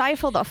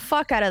stifle the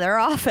fuck out of their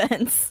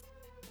offense.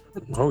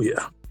 Oh,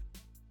 yeah.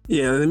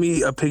 Yeah, let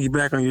me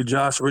piggyback on your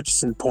Josh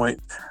Richardson point.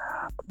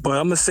 But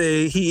I'm going to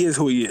say he is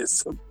who he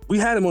is. We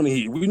had him on the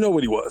Heat. We know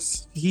what he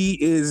was.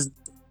 He's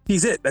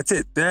it. That's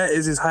it. That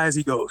is as high as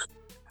he goes.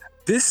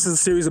 This is a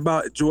series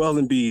about Joel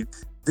Embiid.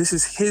 This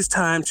is his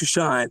time to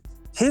shine.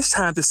 His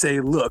time to say,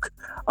 look,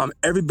 I'm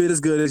every bit as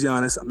good as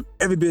Giannis. I'm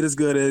every bit as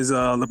good as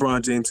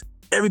LeBron James.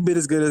 Every bit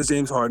as good as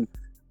James Harden.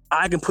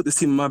 I can put this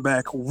team on my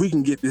back. We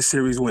can get this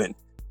series win.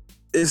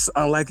 It's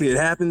unlikely it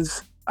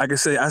happens. I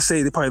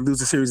say they probably lose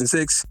the series in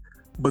 6.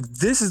 But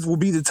will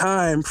be the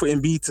time for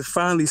Embiid to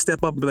finally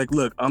step up and be like,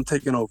 look, I'm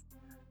taking over.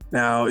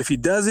 Now, if he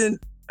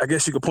doesn't, I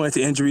guess you could point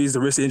to injuries, the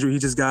wrist injury he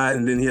just got,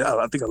 and then he had,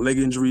 I think, a leg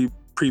injury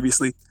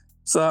previously.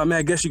 So, I mean,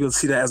 I guess you could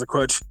see that as a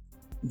crutch.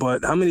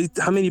 But how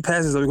many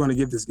passes are we going to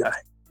give this guy?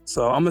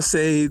 So I'm going to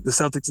say the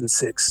Celtics in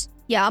 6.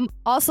 Yeah, I'm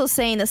also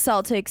saying the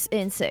Celtics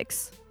in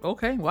 6.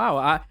 Okay,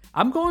 wow.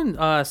 I'm going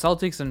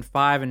Celtics in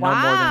 5 and no more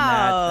than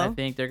that. I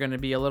think they're going to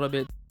be a little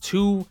bit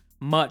too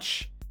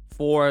much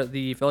for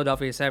the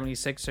Philadelphia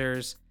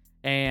 76ers.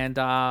 And,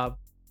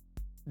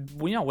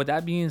 with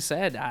that being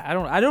said,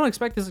 I don't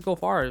expect this to go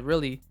far,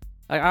 really.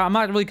 I'm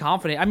not really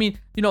confident. I mean,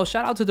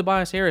 shout out to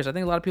Tobias Harris. I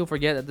think a lot of people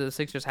forget that the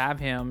Sixers have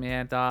him.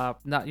 And,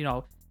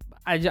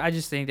 I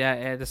just think that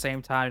at the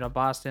same time,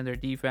 Boston, their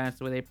defense,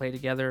 the way they play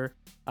together,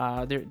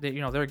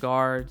 their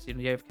guards, you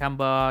have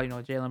Kemba,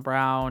 Jaylen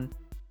Brown.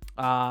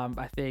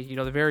 I think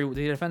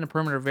they defend the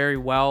perimeter very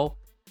well.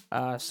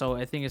 So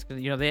I think it's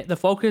the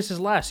focus is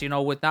less.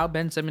 Without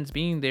Ben Simmons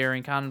being there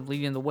and kind of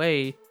leading the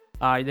way,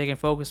 they can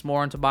focus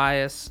more on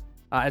Tobias.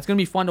 It's gonna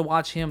be fun to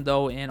watch him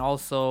though, and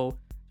also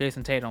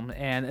Jason Tatum.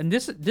 And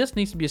this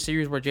needs to be a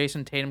series where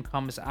Jason Tatum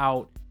comes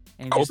out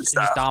and just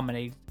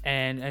dominates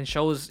and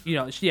shows,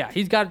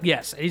 he's got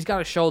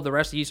to show the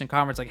rest of the Eastern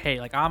Conference like, hey,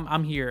 like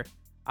I'm here.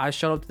 I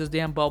showed up to this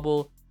damn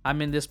bubble.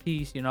 I'm in this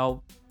piece.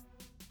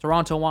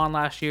 Toronto won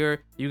last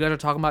year. You guys are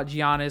talking about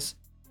Giannis,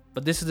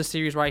 but this is the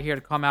series right here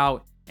to come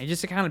out and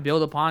just to kind of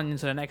build upon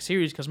into the next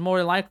series, because more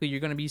than likely you're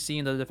going to be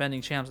seeing the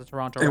defending champs of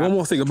Toronto. And one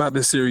more thing about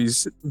this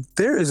series,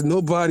 there is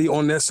nobody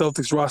on that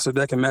Celtics roster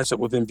that can match up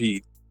with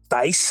Embiid.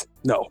 Dice?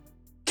 No.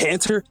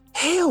 Cantor?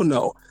 Hell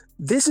no.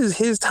 This is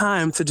his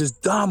time to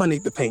just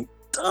dominate the paint.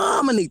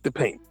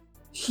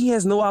 He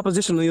has no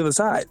opposition on the other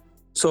side.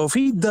 So if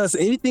he does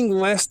anything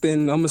less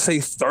than, I'm going to say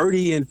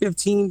 30 and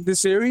 15 this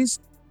series,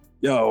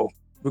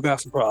 we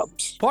got some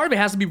problems. Part of it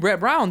has to be Brett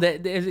Brown.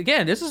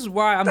 Again, this is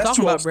why I'm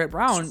talking about Brett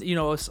Brown.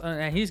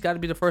 And he's got to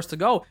be the first to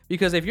go,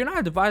 because if you're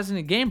not devising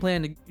a game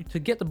plan to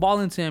get the ball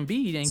into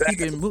Embiid and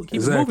keep it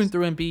moving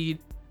through Embiid,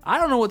 I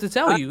don't know what to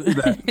tell you. see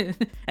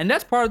that. And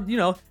that's part,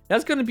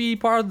 that's going to be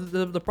part of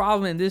the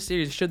problem in this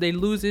series. Should they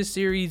lose this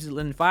series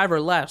in 5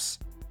 or less,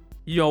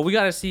 we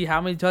got to see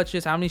how many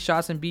touches, how many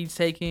shots Embiid's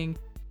taking,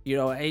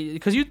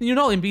 because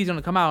Embiid's going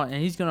to come out and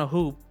he's going to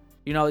hoop.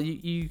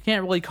 You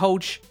can't really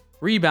coach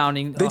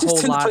rebounding They a just whole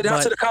tend to lot. play down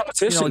But, to the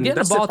competition. getting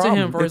That's the ball the to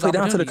problem. him for They his play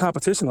down to the opportunities.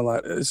 competition a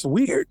lot. It's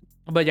weird.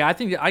 But yeah, I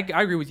think I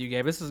agree with you,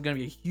 Gabe. This is going to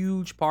be a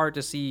huge part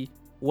to see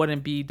what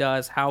Embiid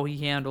does, how he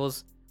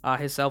handles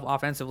himself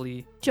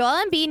offensively.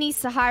 Joel Embiid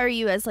needs to hire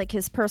you as like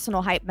his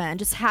personal hype man.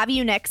 Just have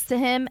you next to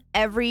him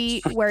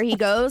everywhere he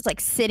goes, like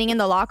sitting in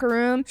the locker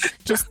room,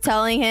 just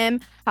telling him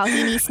how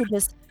he needs to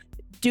just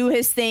do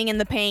his thing in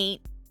the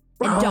paint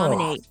and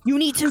dominate. You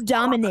need to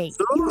dominate.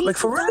 You need Like,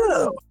 to for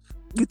real.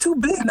 You're too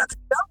big not to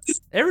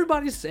dominate.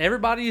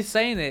 Everybody's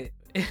saying it.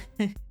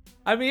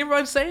 I mean,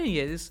 everybody's saying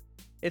it.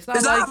 It's not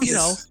It's like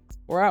obvious.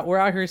 we're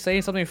out here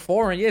saying something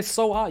foreign. Yeah, it's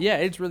so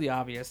it's really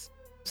obvious.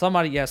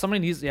 Somebody needs So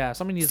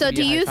to be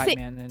do a you hype think?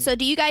 man and- So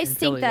do you guys and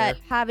think Philly that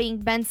there. having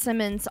Ben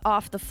Simmons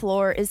off the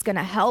floor is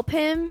gonna help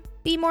him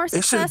be more It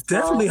should successful?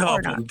 definitely or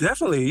help not? him.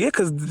 Definitely. Yeah,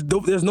 because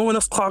there's no one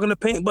else clogging the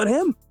paint but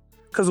him.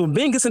 Because when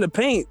Ben gets in the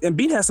paint,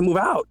 Embiid has to move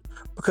out.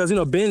 Because,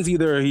 Ben's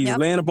either he's Yep.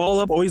 laying the ball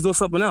up or he's doing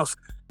something else.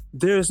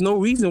 There's no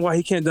reason why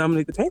he can't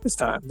dominate the paint this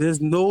time.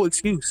 There's no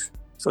excuse.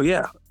 So,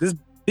 yeah, this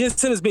Ben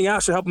Simmons being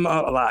out should help him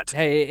out a lot.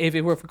 Hey, if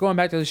we're going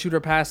back to the shooter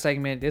pass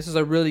segment, this is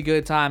a really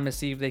good time to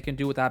see if they can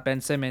do without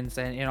Ben Simmons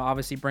and,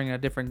 obviously bring a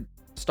different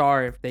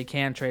star if they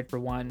can trade for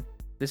one.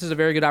 This is a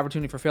very good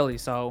opportunity for Philly.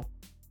 So,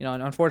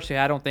 and unfortunately,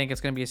 I don't think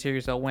it's going to be a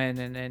series they'll win.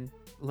 And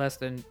less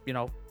than,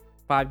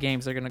 5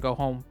 games, they're going to go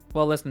home.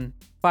 Well, listen,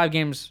 5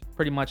 games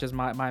pretty much is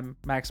my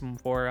maximum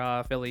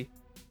for Philly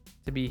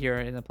to be here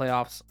in the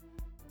playoffs.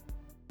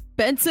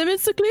 Ben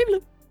Simmons to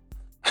Cleveland.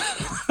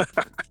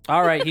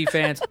 All right, Heat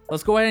fans,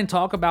 let's go ahead and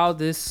talk about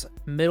this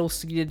middle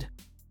seeded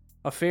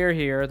affair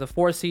here. The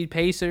 4th seed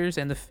Pacers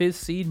and the 5th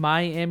seed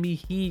Miami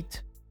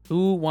Heat.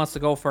 Who wants to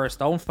go first?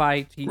 Don't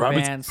fight, Heat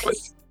Robbie, fans.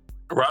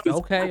 Robbie,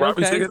 Okay,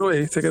 Robbie, okay. take it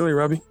away. Take it away,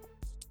 Robbie.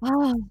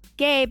 Oh,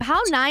 Gabe,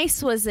 how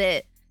nice was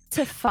it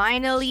to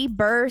finally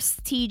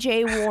burst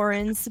TJ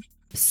Warren's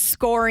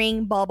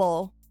scoring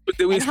bubble? But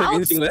did we And expect how-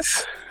 anything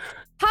less?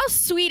 How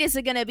sweet is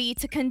it gonna be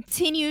to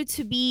continue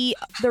to be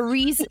the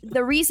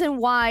reason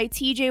why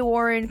TJ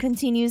Warren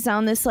continues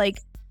down this like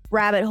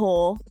rabbit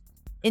hole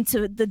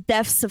into the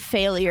depths of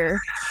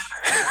failure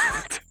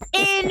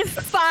in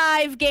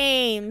 5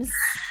 games?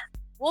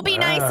 We'll be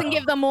nice and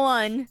give them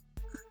 1.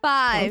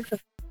 5.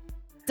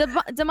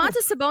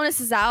 Domantas Sabonis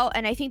is out,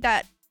 and I think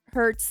that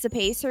hurts the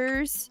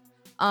Pacers.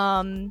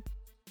 I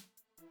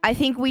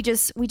think we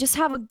just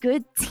have a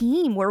good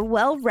team. We're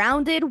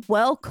well-rounded,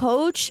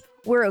 well-coached.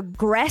 We're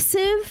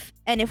aggressive,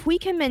 and if we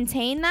can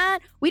maintain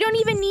that, we don't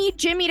even need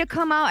Jimmy to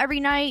come out every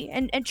night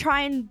and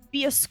try and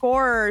be a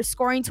scorer,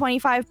 scoring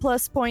 25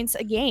 plus points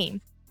a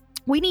game.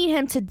 We need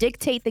him to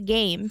dictate the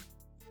game.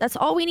 That's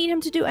all we need him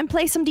to do, and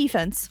play some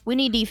defense. We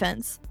need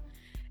defense.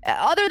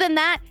 Other than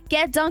that,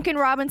 get Duncan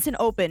Robinson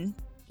open.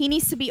 He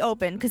needs to be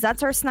open because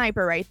that's our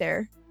sniper right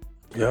there.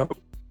 Yep.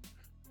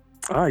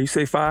 All right, you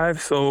say 5,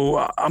 so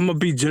I'm gonna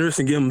be generous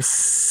and give them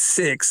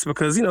 6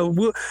 because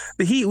the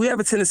Heat, we have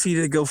a tendency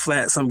to go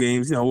flat some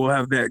games. We'll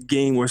have that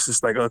game where it's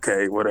just like,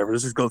 okay, whatever,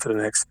 let's just go to the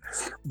next.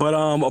 But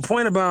a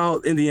point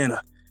about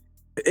Indiana: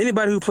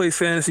 anybody who plays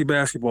fantasy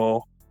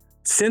basketball,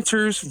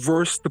 centers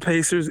versus the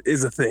Pacers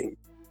is a thing.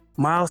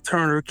 Miles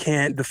Turner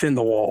can't defend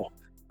the wall.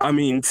 I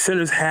mean,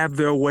 centers have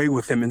their way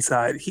with him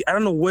inside. I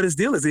don't know what his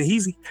deal is, and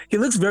he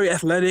looks very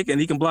athletic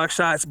and he can block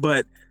shots,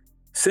 but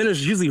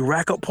centers usually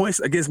rack up points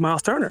against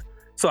Miles Turner.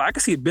 So I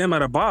can see Bam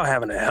Adebayo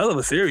having a hell of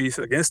a series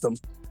against him,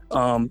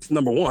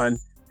 number one.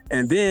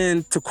 And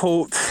then to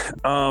quote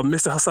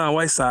Mr. Hassan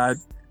Whiteside,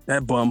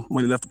 that bum,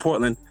 when he left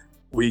Portland,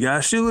 we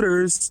got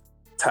shooters,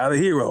 Tyler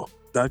Hero,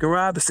 Duncan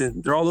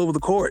Robinson, they're all over the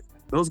court.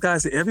 Those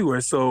guys are everywhere.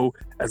 So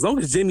as long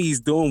as Jimmy's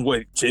doing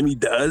what Jimmy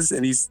does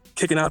and he's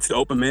kicking out to the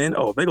open man,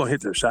 they're going to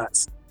hit their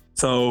shots.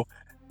 So,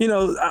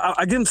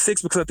 I give him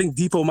 6 because I think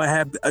Depot might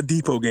have a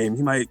Depot game.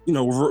 He might,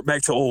 revert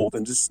back to old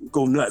and just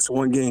go nuts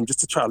one game just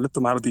to try to lift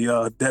them out of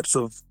the depths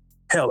of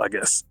hell, I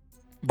guess.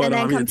 But, And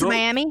then come to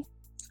Miami?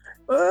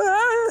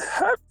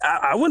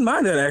 I wouldn't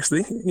mind that,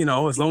 actually.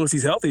 As long as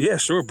he's healthy, yeah,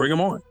 sure, bring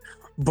him on.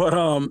 But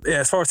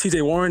as far as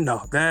TJ Warren,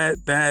 no,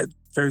 that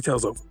fairy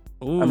tale's over.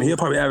 Ooh. I mean, he'll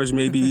probably average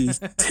maybe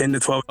 10 to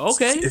 12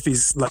 Okay. if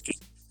he's lucky.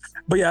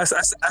 But yeah,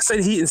 I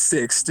said Heat in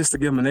 6 just to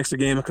give him an extra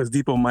game because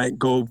Depot might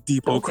go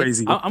Depot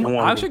crazy. I'm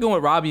actually going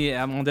with Robbie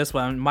on this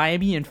one.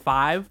 Miami in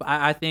 5.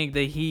 I think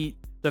the Heat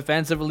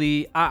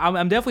defensively,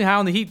 I'm definitely high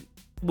on the Heat,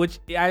 which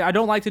I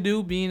don't like to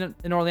do being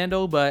in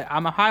Orlando, but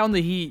I'm high on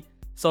the Heat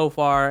so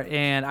far,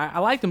 and I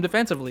like them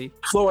defensively.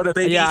 Florida,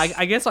 baby. Yeah,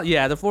 I guess,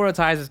 the Florida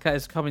ties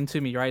is coming to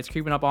me, right? It's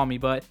creeping up on me,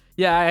 but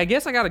yeah, I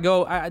guess I got to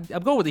go. I'll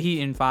go with the Heat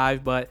in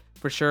 5, but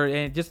for sure,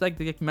 and just like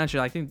you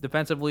mentioned, I think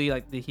defensively,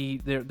 like the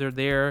Heat, they're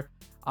there.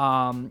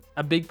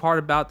 A big part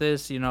about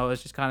this,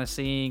 is just kind of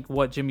seeing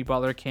what Jimmy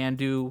Butler can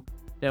do.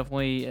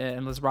 Definitely,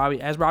 and as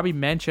Robbie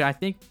mentioned, I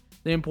think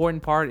the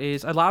important part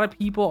is a lot of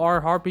people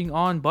are harping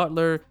on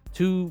Butler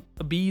to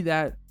be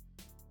that,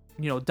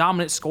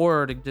 dominant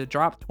scorer to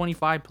drop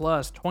 25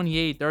 plus,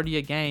 28, 30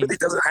 a game. It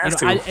doesn't have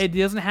to. It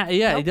doesn't have.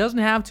 Yeah, It doesn't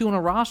have to on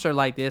a roster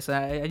like this.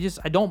 I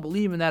don't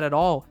believe in that at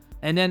all.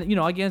 And then,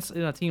 against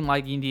a team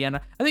like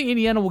Indiana, I think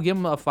Indiana will give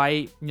them a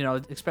fight.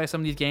 Expect some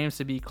of these games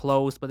to be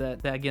close,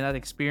 but that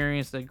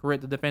experience, the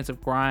grit, the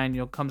defensive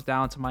grind, comes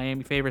down to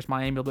Miami, favors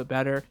Miami a little bit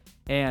better.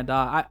 And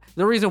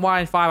the reason why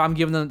in 5 I'm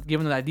giving them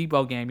that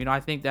Depot game. I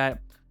think that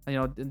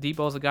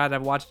Depot's a guy that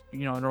I've watched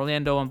in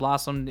Orlando and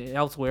blossomed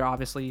elsewhere,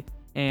 obviously.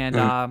 And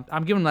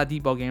I'm giving him that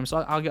Depot game, so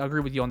I'll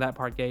agree with you on that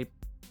part, Gabe.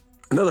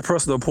 Another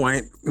personal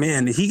point,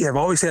 man, the Heat have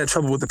always had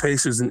trouble with the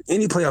Pacers in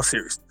any playoff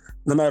series.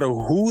 No matter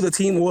who the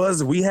team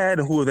was we had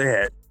and who they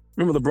had.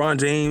 Remember LeBron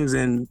James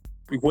and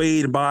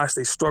Wade and Bosh,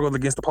 they struggled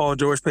against the Paul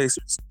George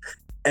Pacers.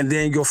 And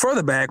then go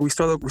further back, we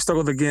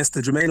struggled against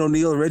the Jermaine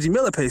O'Neal and Reggie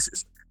Miller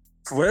Pacers.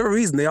 For whatever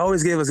reason, they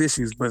always gave us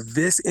issues. But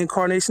this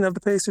incarnation of the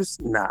Pacers,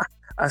 nah.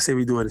 I say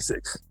we do it in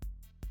 6.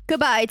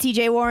 Goodbye,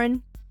 TJ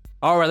Warren.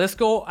 All right, let's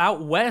go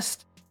out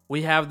west.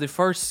 We have the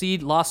 1st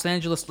seed Los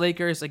Angeles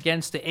Lakers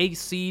against the 8th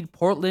seed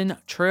Portland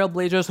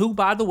Trailblazers, who,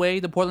 by the way,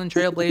 the Portland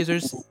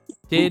Trailblazers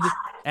did,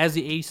 as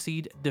the 8th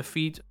seed,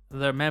 defeat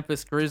the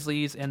Memphis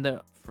Grizzlies in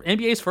the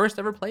NBA's first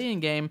ever play-in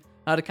game.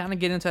 To kind of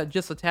get into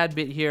just a tad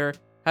bit here,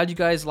 how'd you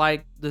guys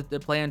like the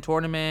play-in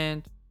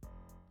tournament?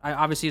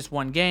 Obviously, it's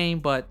one game,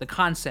 but the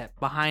concept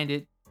behind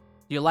it,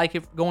 do you like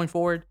it going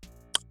forward?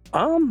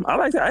 I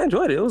liked it. I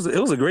enjoyed it. It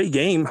was a great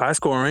game, high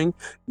scoring.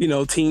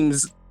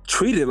 Teams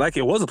treated it like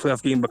it was a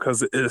playoff game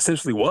because it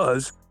essentially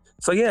was.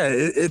 So yeah,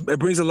 it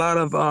brings a lot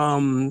of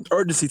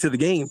urgency to the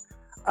game.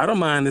 I don't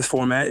mind this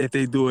format if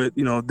they do it,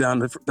 down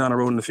the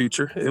road in the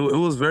future. It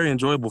was very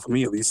enjoyable for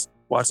me, at least,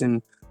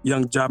 watching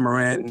young Ja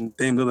Morant and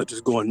Dame Lillard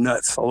just going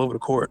nuts all over the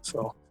court.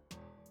 So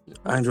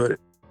I enjoyed it.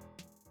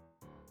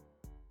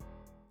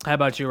 How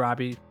about you,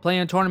 Robbie?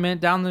 Playing a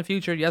tournament down in the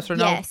future, yes or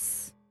no?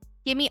 Yes.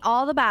 Give me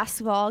all the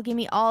basketball. Give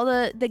me all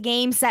the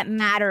games that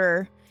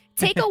matter.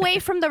 Take away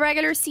from the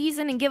regular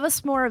season and give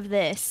us more of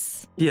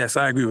this. Yes,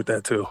 I agree with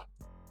that too.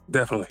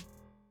 Definitely.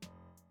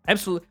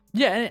 Absolutely.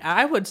 Yeah, and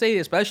I would say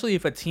especially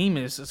if a team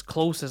is as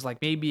close as like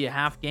maybe a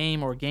half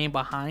game or a game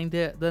behind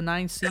the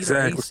 9th seed or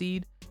 8th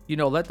seed,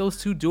 let those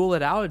two duel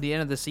it out at the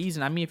end of the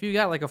season. I mean, if you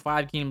got like a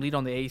 5-game lead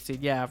on the 8th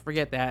seed, yeah,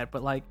 forget that.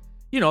 But like,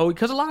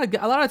 because a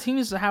lot of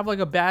teams have like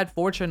a bad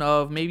fortune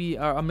of maybe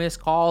a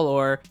missed call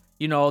or,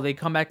 they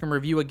come back and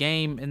review a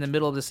game in the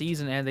middle of the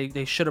season and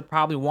they should have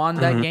probably won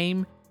that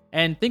game.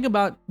 And think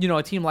about,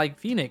 a team like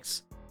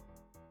Phoenix.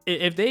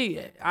 If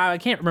I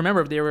can't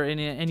remember if they were in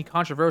any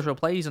controversial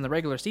plays in the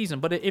regular season,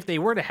 but if they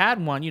were to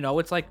had one,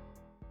 it's like,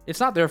 it's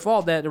not their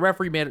fault that the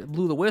referee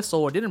blew the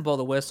whistle or didn't blow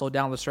the whistle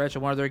down the stretch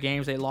of one of their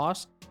games they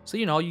lost. So,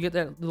 you get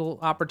that little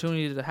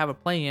opportunity to have a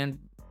play-in,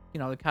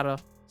 to kind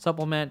of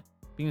supplement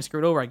being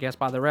screwed over, I guess,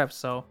 by the refs.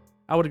 So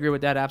I would agree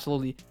with that,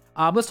 absolutely.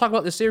 Let's talk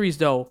about the series,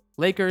 though.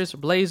 Lakers,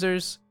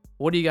 Blazers,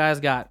 what do you guys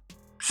got?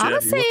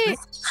 Honestly,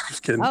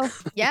 just kidding. Oh,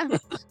 yeah.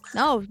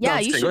 No, yeah,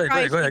 you should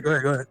go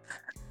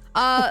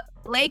ahead.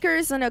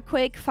 Lakers in a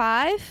quick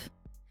 5.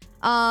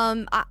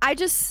 I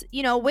just,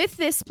 with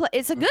this,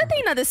 it's a good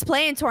thing that this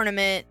play-in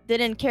tournament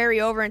didn't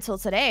carry over until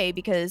today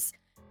because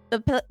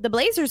the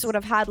Blazers would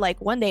have had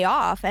like one day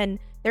off, and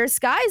there's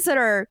guys that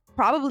are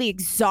probably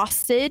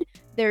exhausted.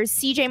 There's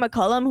CJ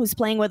McCollum who's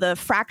playing with a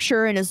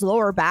fracture in his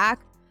lower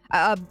back.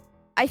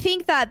 I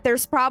think that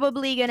there's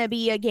probably going to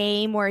be a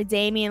game where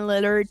Damian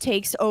Lillard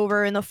takes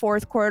over in the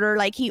 4th quarter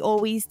like he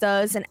always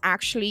does and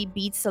actually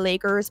beats the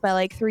Lakers by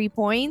like 3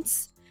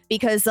 points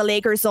because the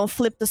Lakers don't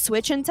flip the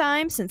switch in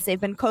time since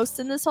they've been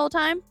coasting this whole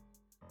time.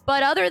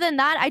 But other than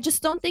that, I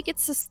just don't think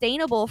it's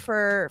sustainable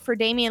for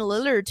Damian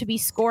Lillard to be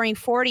scoring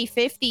 40,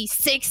 50,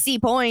 60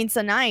 points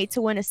a night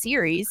to win a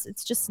series.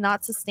 It's just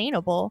not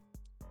sustainable.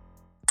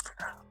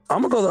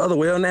 I'm going to go the other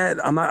way on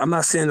that. I'm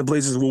not saying the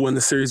Blazers will win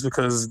the series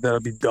because that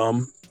would be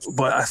dumb.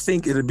 But I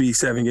think it'll be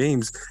 7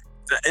 games.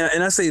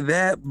 And I say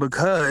that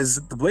because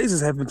the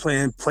Blazers have been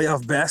playing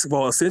playoff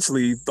basketball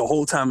essentially the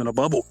whole time in a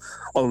bubble.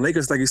 While the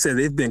Lakers, like you said,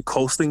 they've been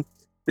coasting.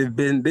 They've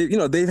had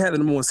the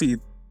number 1 seed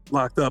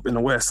locked up in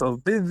the West.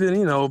 So they've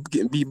been,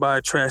 getting beat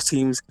by trash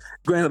teams.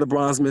 Granted,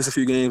 LeBron's missed a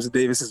few games, and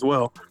Davis as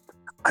well.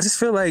 I just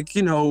feel like,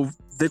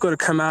 they're going to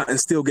come out and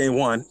steal game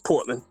 1,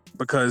 Portland,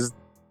 because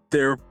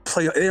they're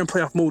in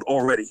playoff mode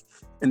already.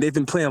 And they've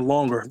been playing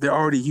longer. They're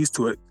already used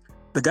to it.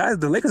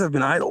 The Lakers have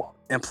been idle.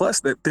 And plus,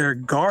 that their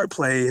guard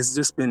play has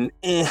just been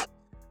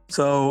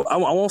So I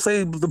won't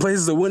say the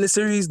Blazers will win the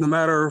series, no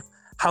matter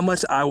how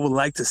much I would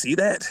like to see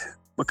that,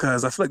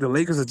 because I feel like the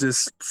Lakers are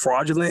just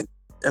fraudulent,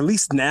 at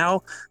least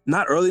now.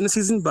 Not early in the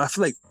season, but I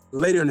feel like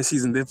later in the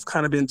season, they've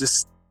kind of been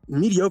just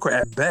mediocre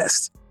at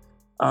best.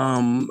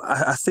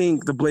 I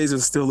think the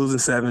Blazers are still losing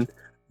 7,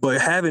 but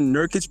having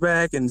Nurkic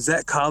back and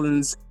Zach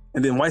Collins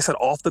and then Whiteside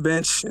off the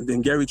bench and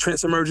then Gary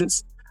Trent's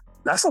emergence,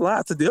 that's a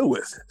lot to deal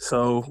with.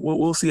 So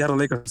we'll see how the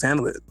Lakers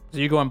handle it. So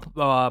you're going,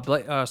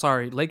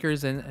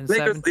 Lakers and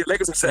seven.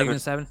 Lakers in 7. Lakers in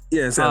 7.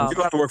 Yeah, in 7. You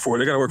don't have to work for it.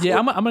 They gotta work for it.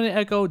 I'm gonna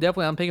echo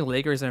definitely. I'm picking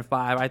Lakers in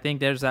 5. I think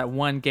there's that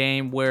one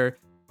game where,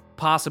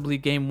 possibly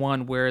game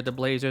 1, where the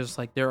Blazers,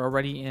 like, they're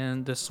already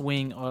in the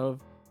swing of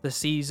the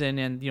season,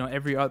 and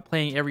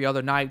playing every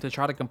other night to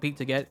try to compete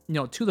to get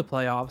to the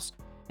playoffs,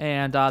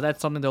 and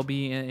that's something they'll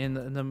be in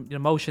the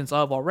motions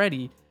of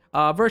already.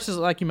 Versus,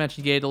 like you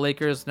mentioned, Gabe, the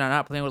Lakers, they're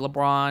not playing with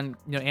LeBron,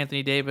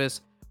 Anthony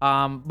Davis.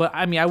 But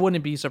I mean, I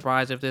wouldn't be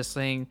surprised if this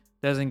thing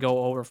doesn't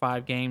go over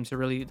 5 games to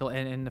really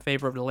in the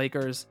favor of the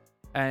Lakers.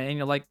 And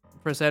like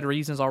for said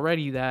reasons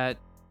already, that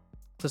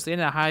sustain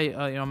a high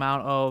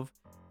amount of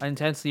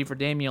intensity for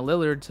Damian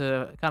Lillard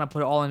to kind of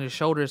put it all on his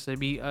shoulders to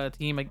be a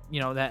team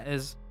that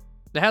has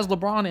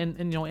LeBron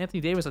and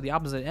Anthony Davis at the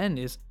opposite end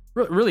is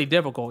really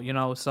difficult.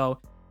 So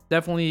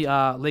definitely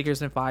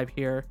Lakers in 5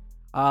 here.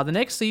 The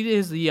next seed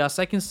is the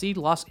second seed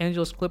Los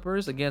Angeles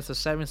Clippers against the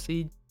 7th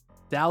seed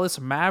Dallas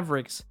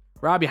Mavericks.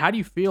 Robbie, how do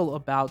you feel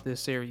about this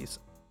series?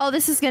 Oh,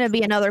 this is going to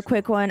be another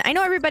quick one. I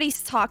know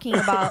everybody's talking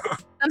about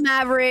the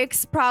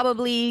Mavericks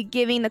probably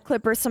giving the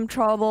Clippers some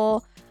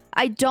trouble.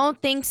 I don't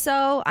think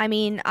so. I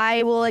mean,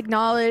 I will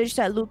acknowledge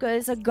that Luka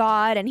is a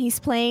god and he's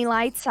playing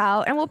lights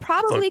out and will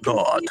probably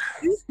continue to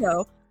do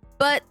so.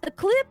 But the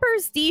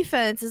Clippers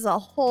defense is a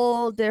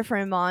whole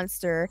different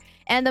monster.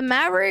 And the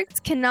Mavericks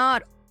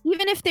cannot,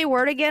 even if they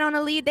were to get on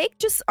a lead, they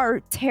just are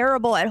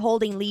terrible at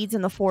holding leads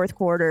in the fourth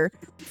quarter.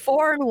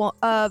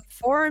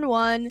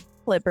 4-1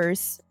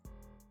 Clippers.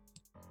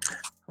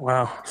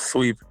 Wow,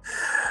 sweep.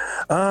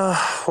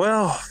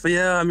 Well,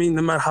 yeah, I mean,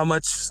 no matter how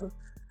much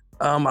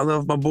I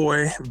love my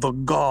boy, the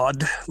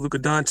God, Luka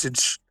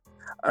Doncic,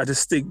 I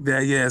just think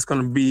that, it's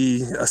going to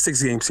be a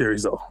 6-game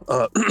series, though.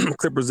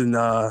 Clippers in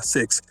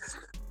 6.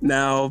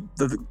 Now,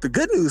 the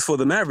good news for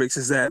the Mavericks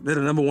is that they're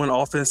the number 1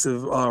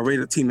 offensive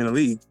rated team in the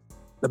league.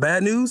 The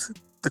bad news,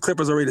 the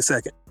Clippers are rated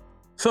 2nd.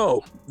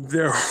 So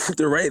they're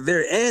right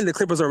there, and the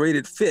Clippers are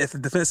rated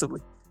 5th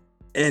defensively.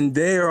 And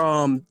their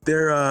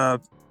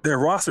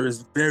roster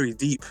is very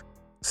deep.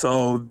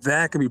 So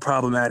that could be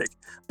problematic.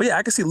 But yeah,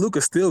 I can see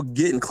Luka still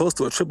getting close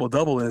to a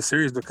triple-double in the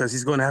series because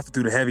he's going to have to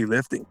do the heavy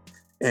lifting.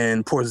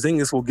 And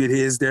Porzingis will get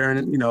his there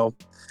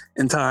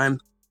in time.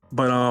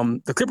 But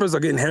the Clippers are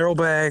getting Harrell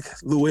back,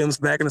 Lou Williams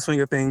back in the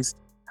swing of things.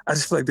 I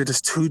just feel like they're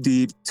just too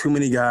deep, too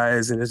many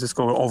guys, and it's just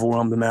going to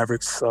overwhelm the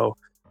Mavericks. So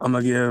I'm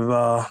going to give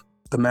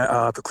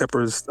the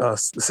Clippers the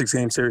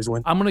 6-game series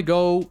win. I'm going to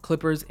go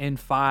Clippers in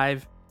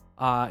 5.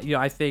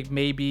 I think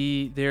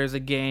maybe there's a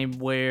game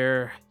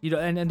where,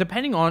 and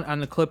depending on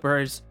the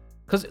Clippers,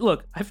 because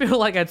look, I feel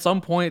like at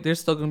some point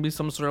there's still going to be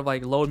some sort of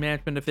like load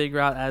management to figure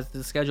out as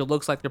the schedule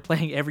looks like they're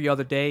playing every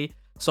other day.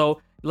 So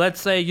let's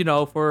say,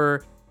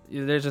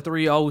 there's a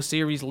 3-0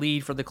 series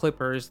lead for the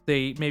Clippers.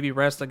 They maybe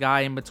rest a guy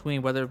in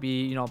between, whether it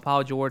be,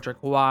 Paul George or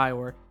Kawhi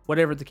or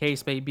whatever the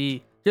case may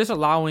be. Just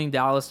allowing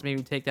Dallas to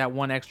maybe take that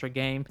one extra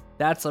game.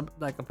 That's a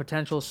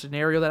potential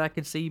scenario that I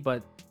could see,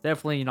 but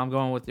definitely, I'm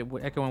going with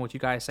echoing what you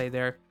guys say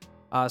there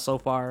so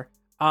far.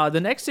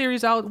 The next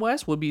series out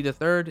west would be the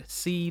 3rd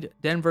seed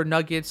Denver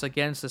Nuggets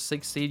against the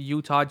 6th seed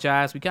Utah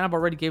Jazz. We kind of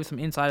already gave some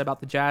insight about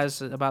the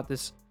Jazz, about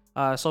this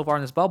so far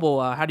in this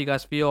bubble. How do you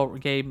guys feel,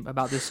 Gabe,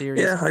 about this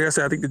series? Yeah, like I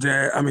said, I think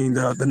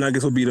the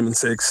Nuggets will beat them in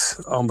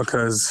 6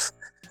 because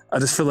I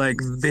just feel like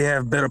they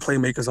have better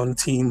playmakers on the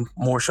team,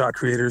 more shot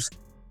creators,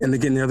 and they're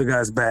getting the other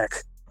guys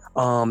back.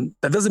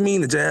 That doesn't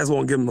mean the Jazz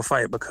won't give them a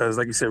fight because,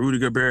 like you said, Rudy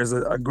Gobert is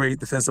a great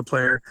defensive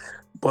player,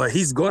 but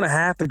he's going to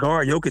have to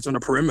guard Jokic on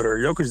the perimeter.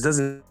 Jokic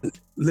doesn't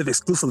live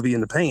exclusively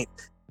in the paint.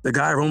 The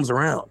guy roams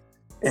around.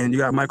 And you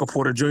got Michael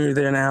Porter Jr.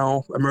 there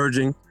now,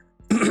 emerging.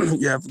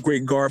 You have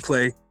great guard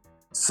play.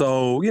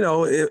 So,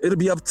 it'll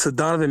be up to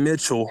Donovan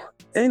Mitchell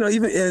and,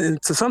 even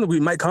to some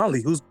degree, Mike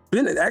Conley, who's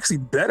been actually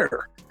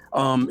better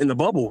in the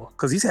bubble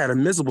because he's had a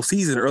miserable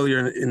season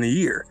earlier in the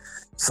year.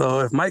 So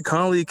if Mike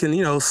Conley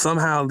can,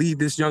 somehow lead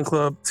this young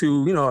club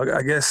to,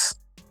 I guess,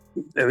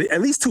 at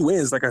least 2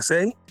 wins, like I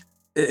say,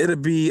 it'll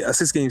be a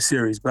 6-game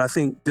series. But I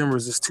think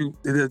Denver's just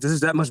this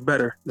is that much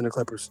better than the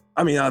Clippers.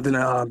 I mean, than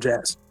the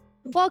Jazz.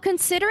 Well,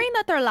 considering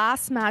that their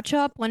last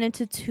matchup went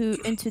into two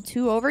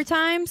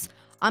overtimes,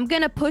 I'm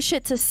going to push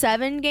it to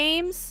 7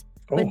 games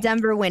with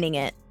Denver winning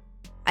it.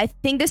 I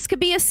think this could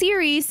be a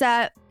series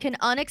that can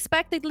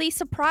unexpectedly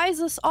surprise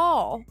us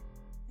all.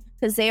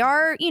 Because they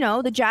are,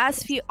 the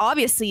Jazz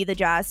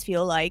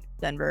feel like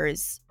Denver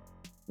is,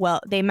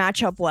 they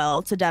match up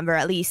well to Denver,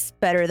 at least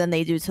better than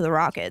they do to the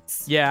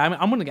Rockets. Yeah,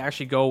 I'm going to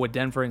actually go with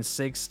Denver in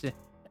 6.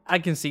 I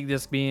can see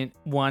this being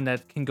one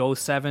that can go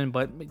 7,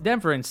 but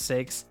Denver in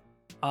 6,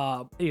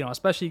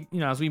 especially,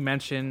 as we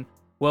mentioned,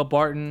 Will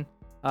Barton,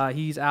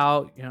 he's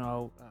out,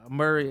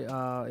 Murray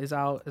is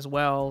out as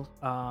well.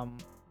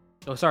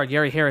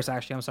 Gary Harris,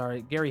 actually, I'm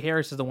sorry. Gary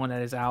Harris is the one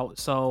that is out,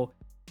 so...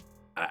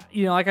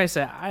 like I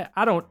said,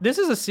 I don't. This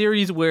is a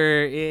series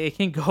where it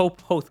can go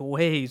both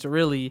ways,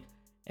 really.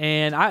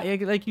 And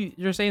like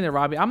you're saying there,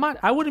 Robbie.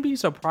 I wouldn't be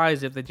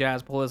surprised if the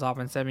Jazz pull this off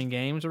in 7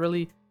 games,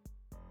 really.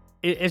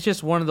 it's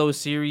just one of those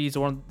series,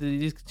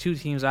 these two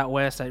teams out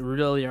west that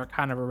really are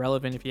kind of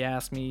irrelevant if you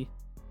ask me.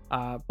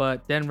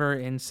 But Denver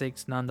in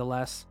 6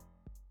 nonetheless.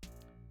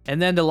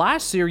 And then the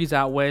last series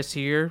out west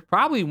here,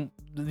 probably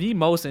the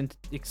most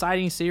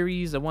exciting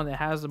series, the one that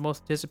has the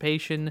most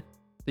anticipation,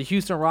 the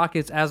Houston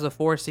Rockets as the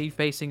 4th seed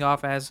facing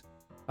off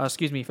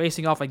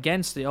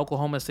against the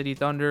Oklahoma City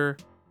Thunder,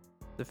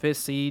 the 5th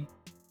seed.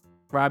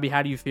 Robbie,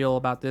 how do you feel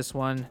about this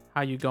one?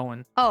 How you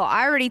going? Oh,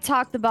 I already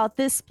talked about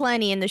this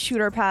plenty in the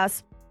shooter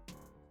pass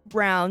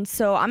round,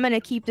 so I'm gonna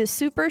keep this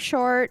super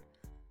short.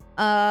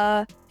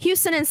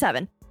 Houston in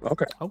 7.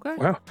 Okay.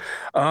 Okay.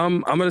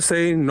 I'm gonna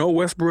say no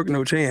Westbrook,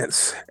 no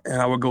chance, and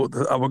I would go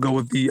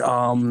with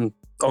the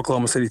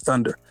Oklahoma City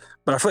Thunder.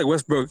 But I feel like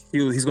Westbrook,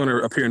 he's going to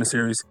appear in the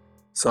series.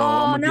 So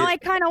I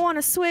kind of want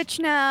to switch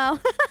now.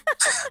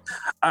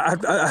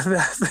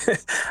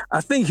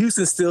 I think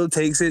Houston still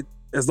takes it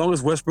as long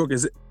as Westbrook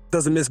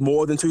doesn't miss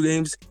more than 2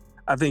 games.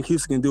 I think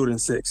Houston can do it in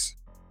 6.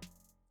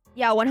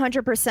 Yeah,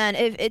 100%.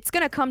 If it's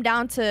gonna come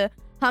down to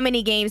how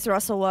many games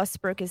Russell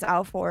Westbrook is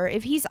out for.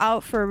 If he's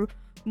out for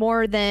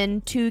more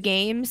than 2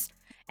 games,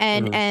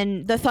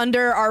 and the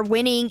Thunder are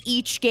winning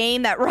each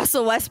game that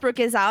Russell Westbrook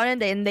is out in,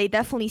 then they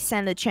definitely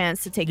stand a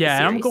chance to take the series.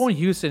 Yeah, I'm going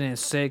Houston in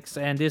 6,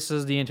 and this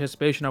is the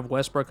anticipation of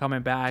Westbrook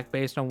coming back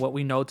based on what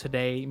we know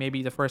today.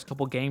 Maybe the first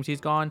couple games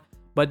he's gone,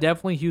 but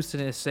definitely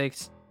Houston is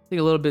 6. I think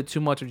a little bit too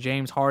much of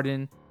James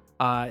Harden.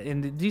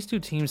 And these two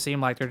teams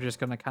seem like they're just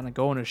going to kind of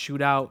go in a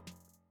shootout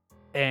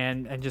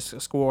and just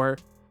score.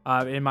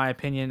 In my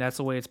opinion, that's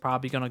the way it's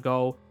probably going to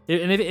go.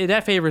 And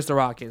that favors the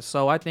Rockets.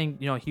 So I think,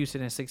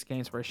 Houston in 6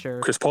 games for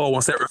sure. Chris Paul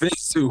wants that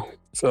revenge too.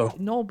 So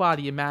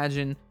nobody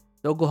imagined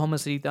the Oklahoma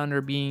City Thunder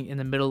being in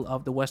the middle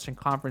of the Western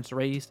Conference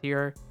race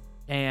here.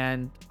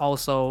 And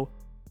also,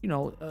 you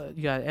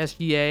got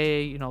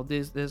SGA,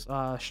 this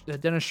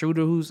Dennis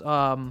Schroeder, who's,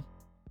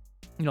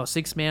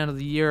 6th man of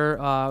the year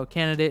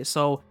candidate.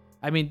 So,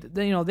 I mean,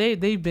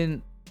 they've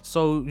been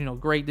so,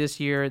 great this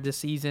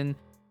season.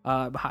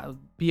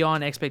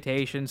 Beyond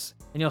expectations.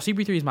 And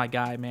CP3 is my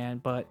guy, man,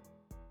 but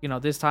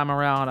this time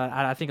around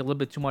I think a little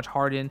bit too much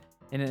Harden,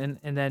 and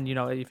then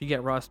if you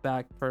get Russ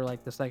back for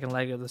like the second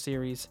leg of the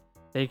series,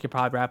 they could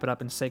probably wrap it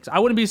up in 6. I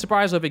wouldn't be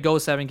surprised if it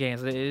goes 7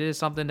 games. It is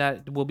something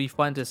that will be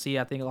fun to see.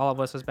 I think all of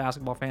us as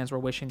basketball fans were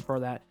wishing for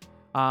that.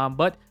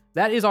 But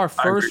that is our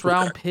first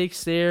round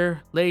picks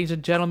there, ladies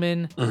and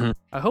gentlemen.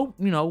 I hope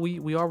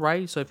we are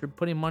right. So if you're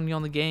putting money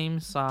on the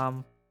games,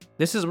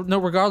 this is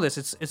regardless,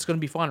 it's going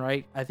to be fun,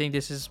 right? I think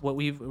this is what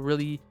we've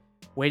really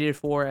waited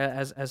for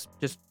as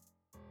just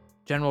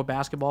general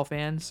basketball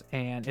fans,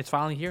 and it's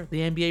finally here, the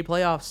NBA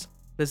playoffs.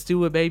 Let's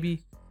do it,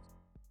 baby.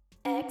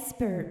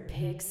 Expert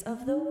picks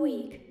of the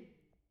week.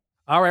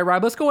 All right,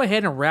 Rob, let's go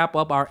ahead and wrap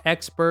up our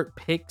expert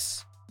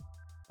picks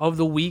of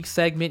the week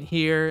segment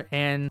here,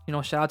 and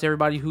shout out to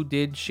everybody who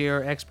did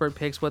share expert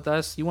picks with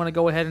us. You want to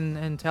go ahead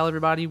and tell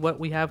everybody what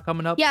we have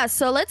coming up? Yeah,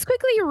 so let's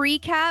quickly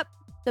recap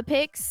the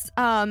picks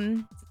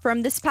from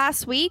this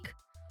past week.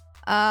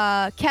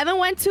 Kevin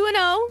went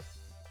 2-0.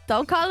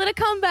 Don't call it a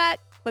comeback,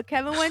 but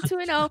Kevin went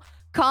 2-0.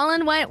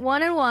 Colin went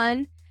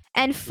 1-1.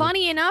 And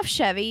funny enough,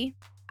 Chevy,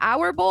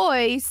 our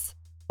boys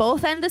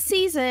both end the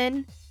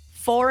season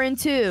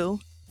 4-2.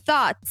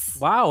 Thoughts?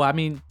 Wow, I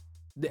mean,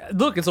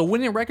 look, it's a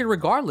winning record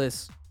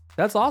regardless.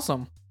 That's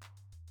awesome.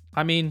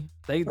 I mean,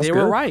 they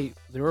were right.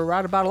 They were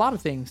right about a lot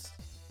of things.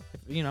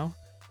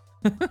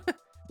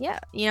 Yeah,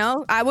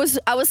 I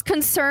was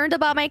concerned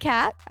about my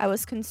cat. I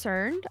was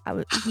concerned.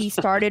 He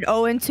started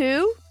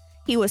 0-2.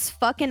 He was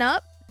fucking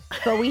up,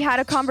 but we had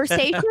a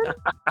conversation.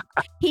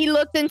 He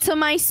looked into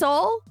my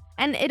soul,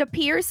 and it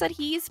appears that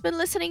he's been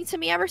listening to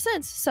me ever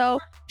since. So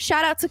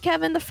shout out to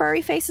Kevin, the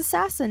furry face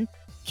assassin,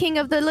 king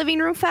of the living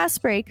room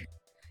fast break,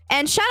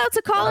 and shout out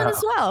to Colin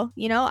as well.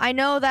 I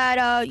know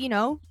that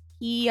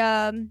he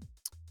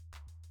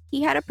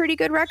had a pretty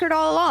good record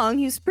all along.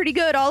 He was pretty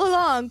good all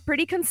along,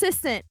 pretty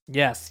consistent.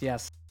 Yes.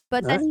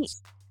 But then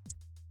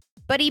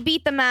he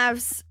beat the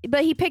Mavs,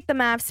 but he picked the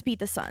Mavs to beat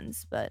the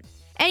Suns. But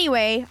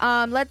anyway,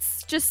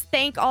 let's just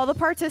thank all the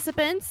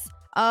participants.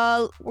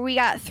 We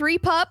got 3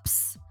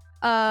 pups,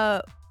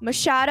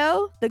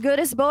 Machado, the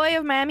goodest boy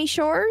of Miami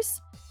Shores,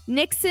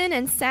 Nixon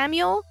and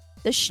Samuel,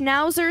 the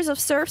schnauzers of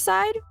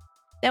Surfside.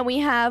 Then we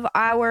have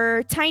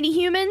our tiny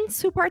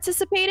humans who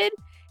participated,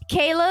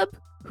 Caleb,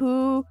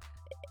 who,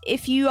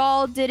 if you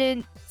all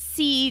didn't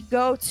see,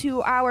 go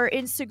to our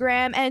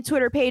Instagram and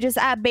Twitter pages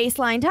at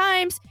Baseline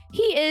Times.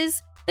 He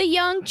is the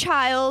young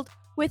child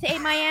with a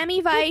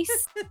Miami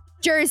Vice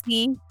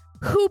jersey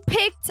who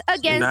picked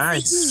against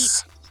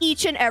the Heat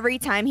each and every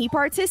time he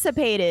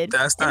participated.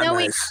 That's not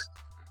nice.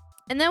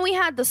 And then we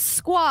had the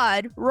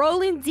squad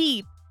rolling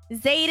deep.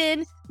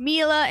 Zayden,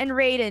 Mila, and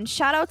Raiden.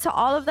 Shout out to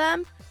all of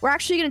them. We're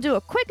actually going to do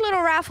a quick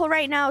little raffle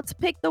right now to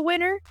pick the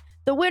winner.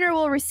 The winner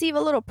will receive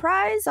a little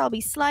prize. I'll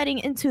be sliding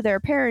into their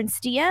parents'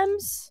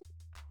 DMs.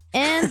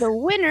 And the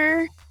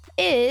winner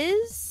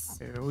is...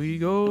 Here we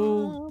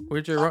go.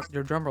 Where's your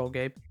drum roll,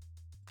 Gabe?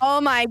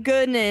 Oh my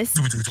goodness.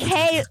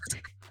 Caleb.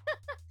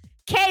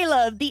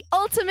 Caleb, the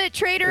ultimate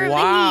trader of the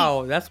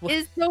Wow, heat,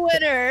 is the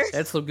winner.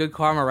 that's some good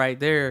karma right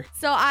there.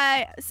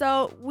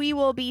 So we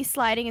will be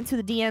sliding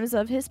into the DMs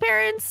of his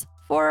parents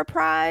for a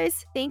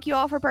prize. Thank you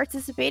all for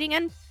participating.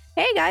 And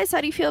hey guys,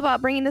 how do you feel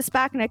about bringing this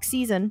back next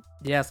season?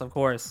 Yes, of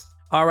course.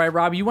 All right,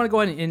 Robbie, you want to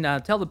go ahead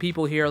and tell the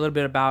people here a little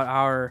bit about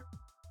our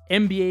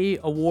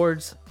NBA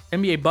awards,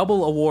 NBA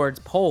Bubble Awards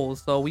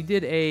polls. So we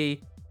did a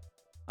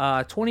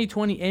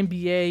 2020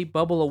 NBA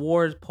Bubble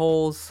Awards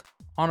polls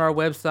on our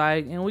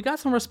website, and we got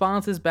some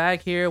responses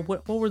back here.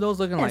 What were those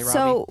looking like, Robbie?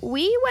 So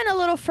we went a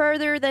little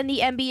further than the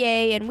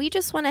NBA, and we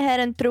just went ahead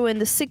and threw in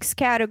the 6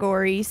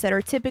 categories that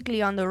are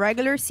typically on the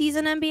regular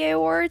season NBA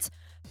awards,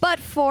 but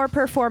for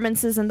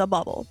performances in the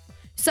bubble.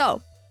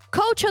 So,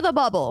 Coach of the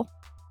Bubble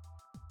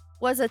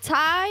was a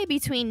tie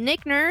between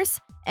Nick Nurse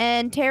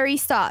and Terry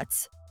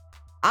Stotts.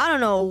 I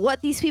don't know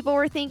what these people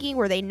were thinking.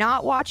 Were they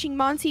not watching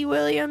Monty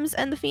Williams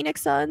and the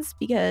Phoenix Suns?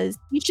 Because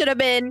you should have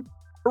been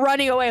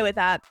running away with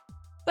that.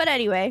 But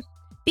anyway,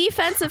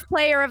 Defensive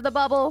Player of the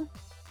Bubble,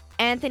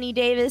 Anthony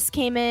Davis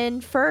came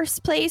in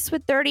first place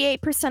with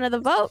 38% of the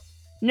vote.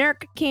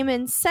 Nurk came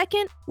in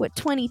second with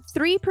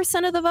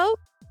 23% of the vote.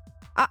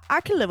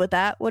 I can live with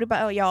that. What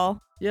about y'all?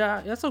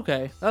 Yeah, that's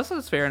okay.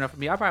 That's fair enough for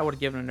me. I probably would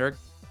have given a Nurk,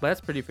 but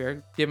that's pretty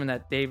fair, given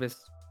that Davis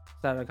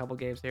started a couple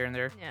games here and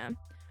there. Yeah.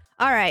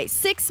 All right,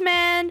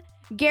 6-man,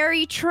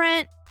 Gary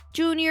Trent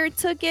Jr.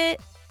 took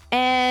it,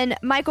 and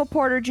Michael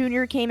Porter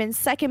Jr. came in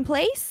second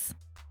place.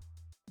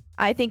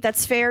 I think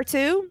that's fair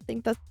too. I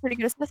think that's a pretty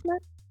good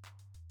assessment.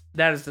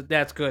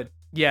 That's good.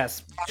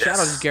 Yes. Shout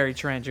out to Gary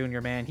Trent Jr.,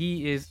 man.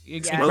 He is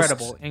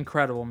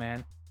incredible,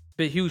 man.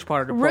 But huge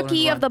part of the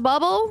Rookie of the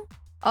Bubble.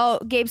 Oh,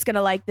 Gabe's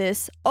gonna like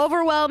this.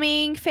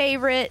 Overwhelming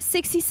favorite.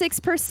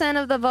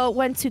 66% of the vote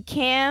went to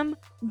Cam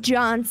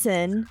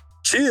Johnson.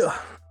 Chill.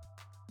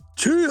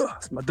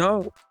 It's my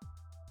dog.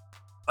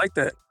 Like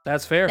that.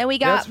 That's fair. And we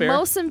got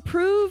Most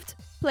Improved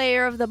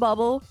Player of the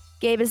Bubble.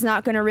 Gabe is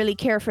not gonna really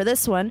care for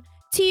this one.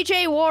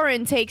 TJ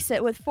Warren takes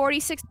it with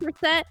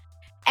 46%,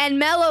 and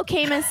Melo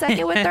came in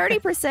second with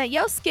 30%.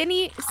 Yo,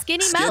 skinny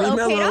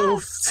Melo paid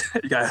off.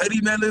 You got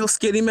Hoodie Melo,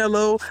 Skinny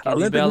Melo,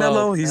 Olympic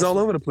Melo. He's all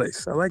over the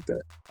place. I like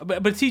that.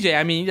 But TJ,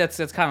 I mean, that's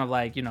kind of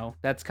like,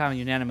 that's kind of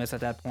unanimous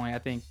at that point. I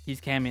think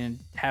he's came in and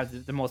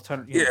has the most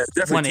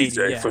definitely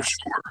TJ for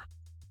sure,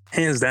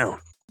 hands down.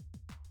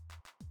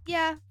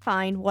 Yeah,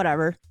 fine,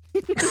 whatever.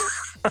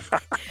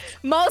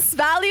 Most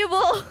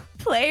Valuable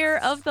Player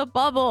of the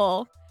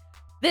Bubble.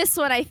 This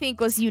one, I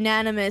think, was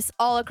unanimous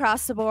all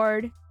across the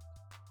board.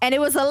 And it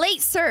was a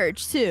late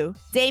surge, too.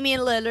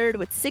 Damian Lillard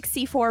with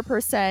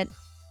 64%.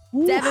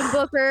 Ooh. Devin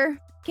Booker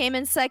came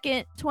in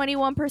second,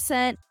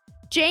 21%.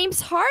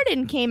 James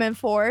Harden came in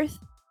fourth.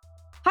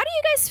 How do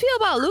you guys feel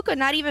about Luka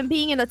not even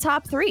being in the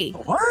top 3?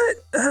 What?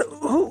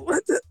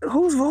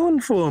 Who's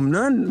voting for him?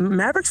 None?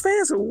 Mavericks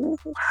fans?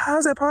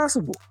 How's that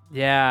possible?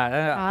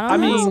 Yeah. I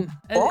mean,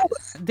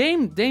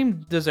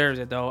 Dame deserves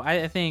it, though.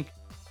 I think...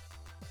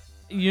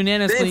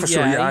 unanimously,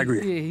 sure. I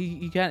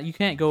agree. You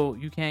can't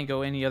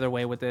go any other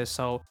way with this.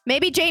 So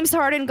maybe James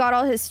Harden got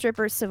all his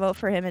strippers to vote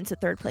for him into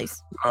third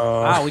place.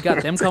 Wow, we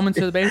got them coming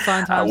to the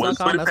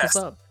BaselineTimes.com. That's what's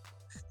up.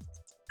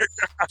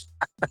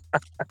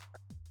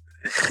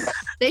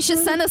 They should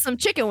send us some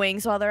chicken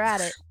wings while they're at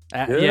it.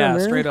 Yeah,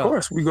 man, straight up. Of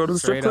course, we go to the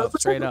strip club.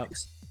 Straight up.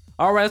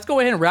 All right, let's go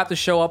ahead and wrap the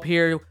show up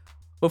here.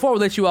 Before we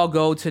let you all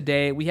go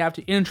today, we have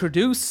to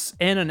introduce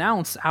and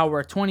announce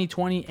our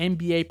 2020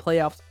 NBA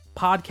playoffs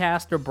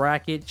podcaster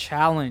bracket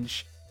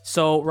challenge.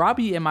 So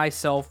Robbie and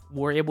myself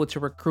were able to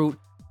recruit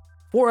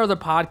 4 other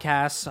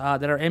podcasts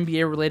that are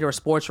NBA related or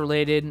sports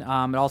related,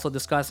 and also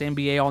discuss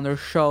NBA on their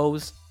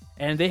shows,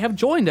 and they have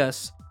joined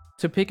us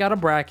to pick out a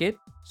bracket.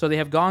 So they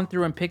have gone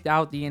through and picked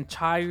out the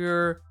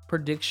entire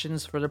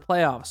predictions for the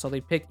playoffs. So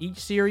they picked each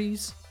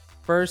series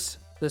first,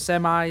 the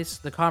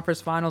semis, the conference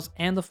finals,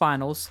 and the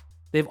finals.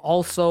 They've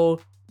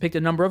also picked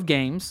a number of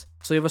games,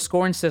 so you have a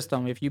scoring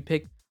system. If you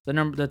pick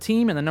the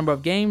team and the number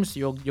of games,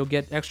 you'll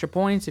get extra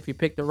points. If you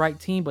pick the right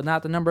team but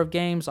not the number of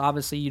games,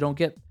 obviously you don't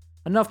get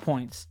enough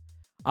points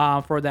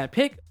for that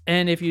pick.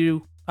 And if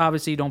you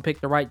obviously don't pick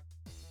the right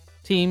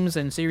teams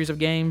and series of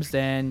games,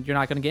 then you're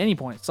not going to get any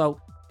points. So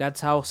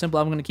that's how simple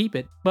I'm going to keep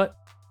it. But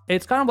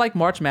it's kind of like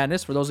March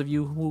Madness for those of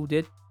you who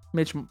did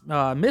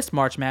miss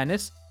March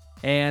Madness.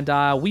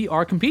 And we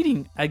are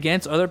competing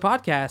against other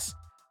podcasts.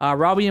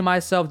 Robbie and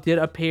myself did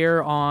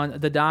appear on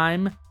The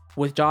Dime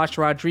with Josh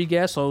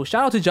Rodriguez. So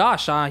shout out to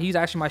Josh. He's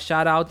actually my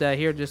shout out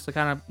here just to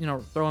kind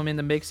of, throw him in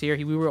the mix here.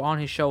 We were on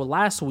his show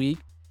last week,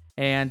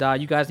 and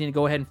you guys need to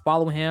go ahead and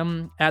follow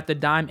him at The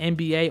Dime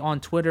NBA on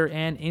Twitter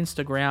and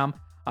Instagram.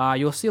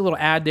 You'll see a little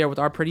ad there with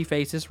our pretty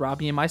faces,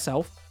 Robbie and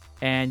myself,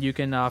 and you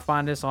can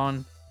find us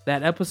on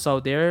that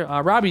episode there.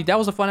 Robbie, that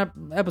was a fun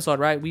episode,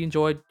 right? We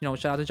enjoyed,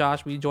 shout out to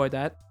Josh. We enjoyed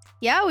that.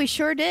 Yeah, we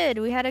sure did.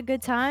 We had a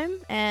good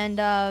time, and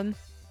I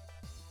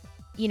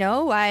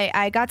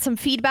got some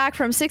feedback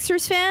from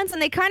Sixers fans,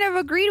 and they kind of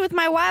agreed with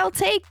my wild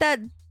take that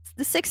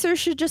the Sixers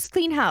should just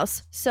clean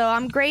house. So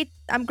I'm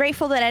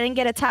grateful that I didn't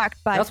get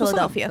attacked by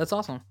Philadelphia. That's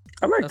awesome.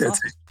 I like that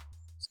awesome. take.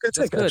 It's a good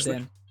take, good actually.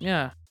 then.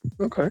 Yeah.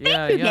 Okay.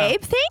 Yeah, Thank you, yeah.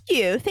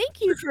 Gabe.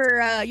 Thank you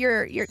for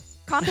your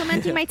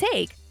complimenting my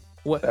take.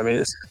 What? I mean,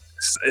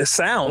 it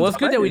sounds. Well, it's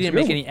good that we it's didn't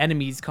make good. any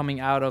enemies coming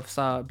out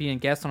of being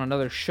guests on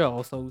another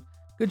show. So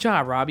good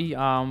job, Robbie.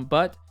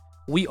 But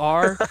we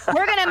are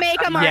We're gonna make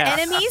them our Yes.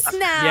 enemies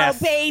now, Yes.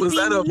 baby. Was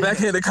that a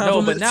backhanded no,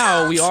 compliment? but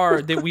now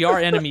we are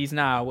enemies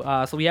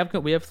now. So we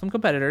have some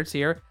competitors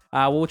here.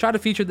 We'll try to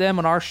feature them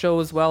on our show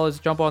as well as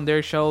jump on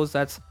their shows.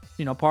 That's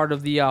part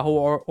of the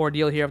whole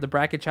ordeal here of the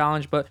bracket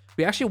challenge. But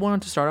we actually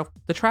wanted to start off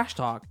the trash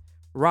talk.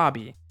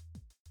 Robbie,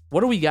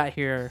 what do we got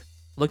here?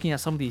 Looking at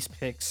some of these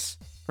picks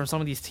from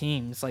some of these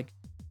teams, like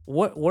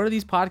what are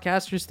these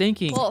podcasters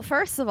thinking? Well,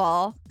 first of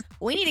all,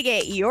 we need to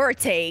get your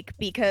take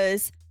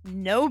because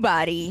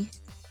nobody,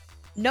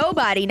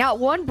 not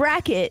one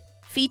bracket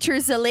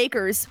features the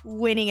Lakers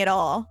winning it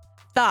all.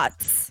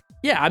 Thoughts?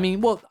 Yeah, I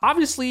mean, well,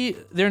 obviously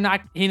they're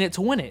not in it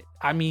to win it.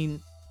 I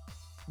mean,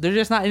 they're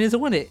just not in it to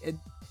win it.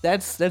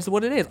 That's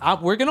what it is.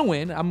 We're gonna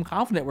win. I'm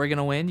confident we're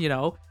gonna win.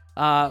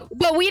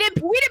 But we didn't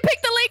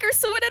pick the Lakers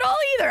to win it all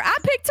either. I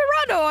picked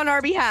Toronto on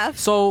our behalf.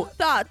 So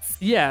Thoughts?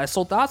 yeah,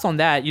 so thoughts on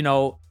that?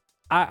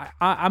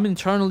 I'm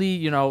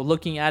internally,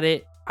 looking at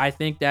it. I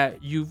think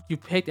that you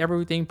picked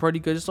everything pretty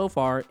good so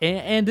far,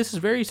 and this is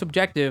very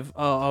subjective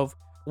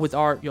with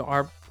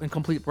our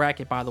incomplete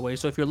bracket, by the way.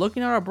 So if you're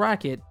looking at our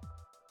bracket,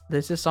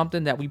 this is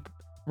something that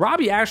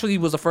Robbie actually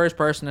was the first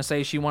person to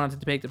say she wanted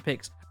to take the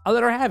picks. I'll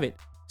let her have it.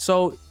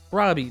 So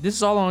Robbie, this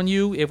is all on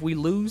you if we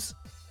lose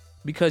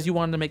because you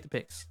wanted to make the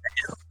picks.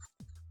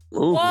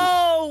 Ooh.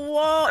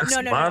 Whoa. That's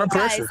No, a lot of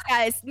pressure.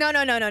 guys. No.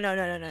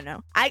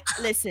 I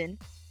listen.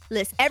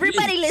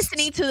 Everybody Jeez.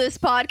 listening to this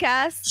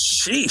podcast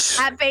Sheesh.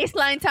 at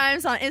Baseline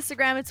Times on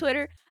Instagram and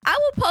Twitter, I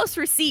will post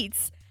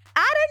receipts.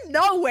 Out of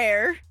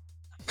nowhere,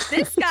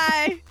 this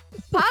guy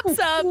pops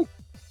up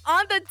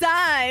on the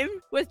dime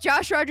with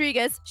Josh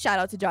Rodriguez. Shout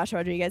out to Josh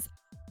Rodriguez.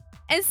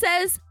 And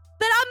says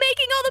that I'm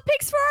making all the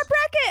picks for our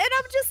bracket. And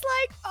I'm just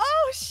like,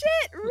 oh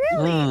shit,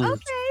 really? Mm.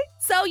 Okay.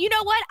 So you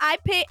know what?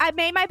 I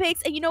made my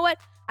picks, and you know what?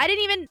 I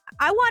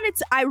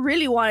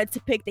really wanted to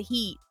pick the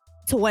Heat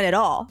to win it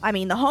all. I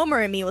mean, the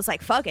homer in me was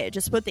like, fuck it,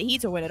 just put the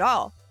Heat to win it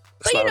all.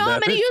 That's But not a I'm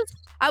bad gonna pick. use.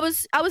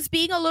 I was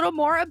being a little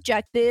more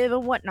objective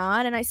and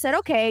whatnot, and I said,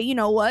 okay, you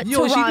know what?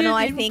 Yo, she Toronto, didn't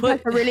I even think, put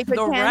has a really good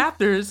the chance.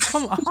 Raptors.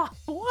 Come on,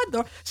 what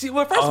the? See,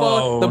 well, first of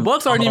all, the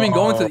Bucks aren't even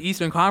going to the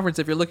Eastern Conference.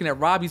 If you're looking at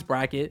Robbie's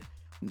bracket,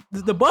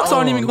 the Bucks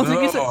aren't even going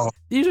to the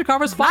Eastern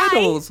Conference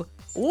Finals.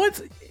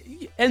 What?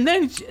 And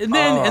then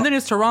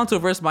it's Toronto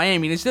versus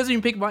Miami, and she doesn't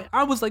even pick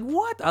I was like,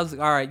 what? I was like,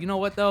 all right, you know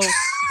what though?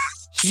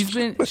 She's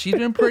been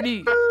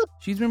pretty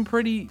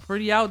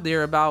out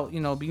there about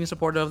being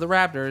supportive of the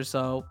Raptors,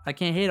 so I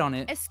can't hate on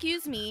it.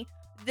 Excuse me.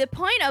 The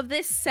point of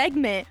this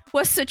segment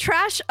was to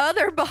trash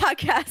other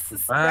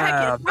podcasts'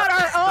 brackets, not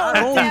our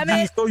own. Damn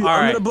it! I'm All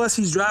right. gonna bless.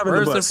 He's driving the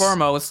First and bus.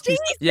 foremost, Jesus.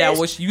 yeah,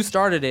 well, you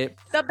started it.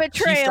 The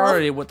betrayal. She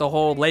started it with the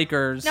whole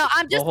Lakers. No,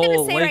 I'm just the gonna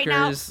whole say right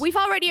now, Lakers. we've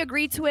already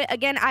agreed to it.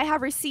 Again, I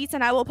have receipts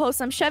and I will post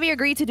them. Chevy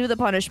agreed to do the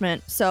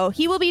punishment, so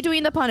he will be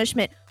doing the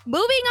punishment.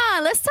 Moving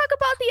on, let's talk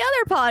about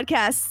the other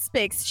podcast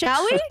picks,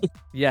 shall we?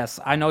 Yes,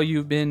 I know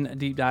you've been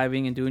deep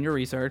diving and doing your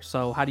research.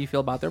 So, how do you feel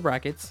about their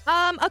brackets?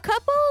 A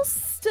couple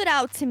stood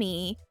out to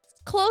me.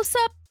 Close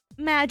Up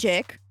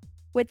Magic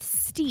with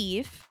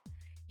Steve.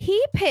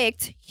 He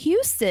picked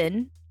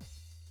Houston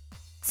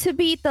to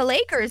beat the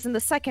Lakers in the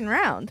second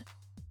round.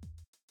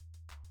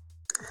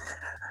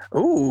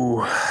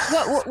 Ooh,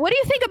 What do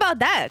you think about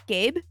that,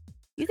 Gabe?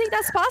 You think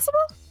that's possible?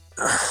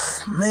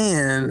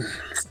 man,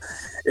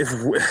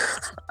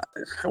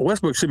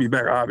 Westbrook should be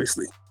better,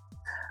 obviously.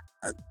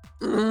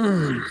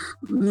 Man,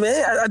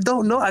 I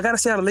don't know. I gotta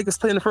see how the Lakers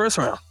play in the first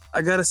round.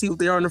 I gotta see what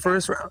they are in the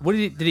first round. What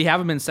did he have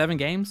them in 7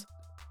 games?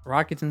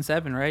 Rockets in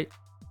 7, right?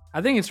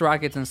 I think it's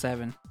Rockets in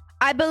 7.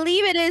 I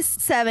believe it is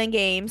 7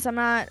 games. I'm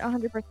not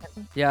 100%.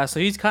 Yeah, so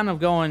he's kind of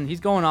going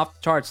off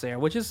the charts there,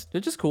 which is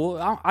cool.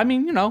 I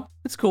mean,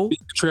 it's cool.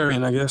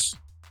 Contrarian, I guess.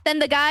 Then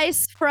the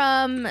guys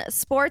from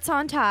Sports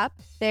on Tap,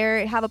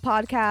 they have a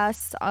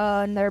podcast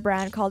on their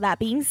brand called That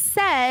Being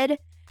Said.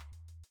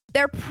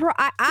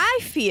 I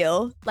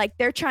feel like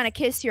they're trying to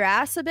kiss your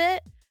ass a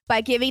bit by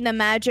giving the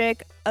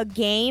Magic a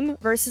game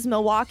versus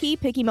Milwaukee,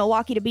 picking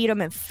Milwaukee to beat them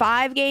in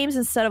 5 games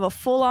instead of a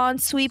full-on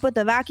sweep with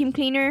the vacuum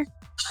cleaner.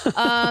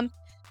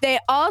 They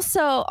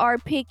also are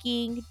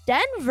picking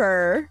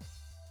Denver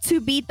to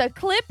beat the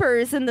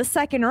Clippers in the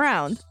second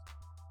round.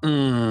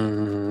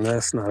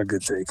 That's not a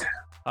good take.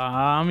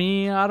 I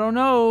mean, I don't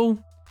know.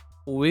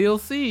 We'll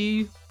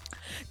see.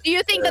 Do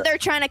you think that they're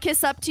trying to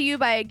kiss up to you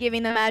by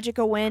giving the Magic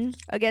a win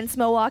against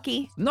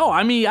Milwaukee? No,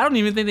 I mean, I don't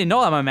even think they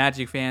know I'm a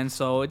Magic fan,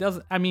 so it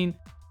doesn't. I mean,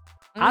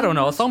 I don't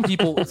know. Some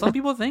people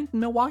think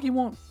Milwaukee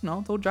won't.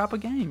 They'll drop a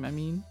game. I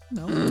mean,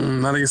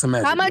 Not against the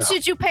Magic. How much no.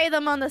 did you pay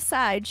them on the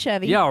side,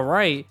 Chevy? Yeah,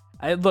 right.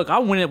 Look, I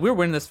win it. We're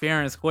winning this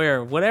fair and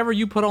square. Whatever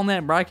you put on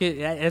that bracket,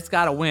 it's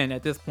got to win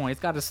at this point. It's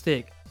got to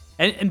stick.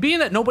 And being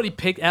that nobody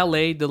picked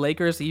LA, the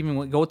Lakers, to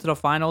even go to the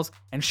finals,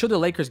 and should the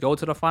Lakers go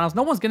to the finals,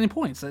 no one's getting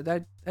points.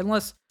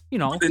 Unless, They're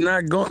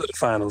not going to the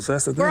finals.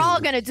 That's the thing. We're all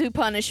going to do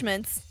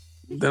punishments.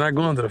 They're not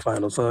going to the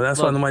finals, so that's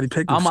why Look, nobody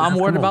picked them. I'm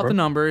worried Come on, about bro. the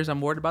numbers.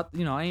 I'm worried about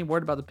I ain't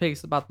worried about the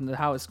picks. About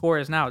how its score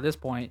is now at this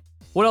point.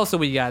 What else do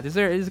we got?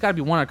 There's got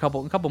to be a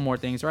couple more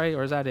things, right?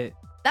 Or is that it?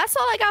 That's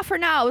all I got for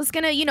now. I was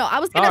gonna All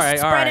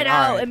spread right, it all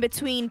out right. in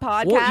between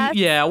Well,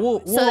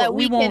 podcasts. so so that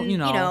we won't,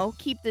 can,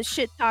 keep the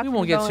shit talk. we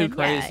won't get too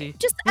going. Yeah, crazy.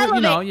 just We're,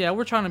 elevate.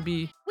 we're trying to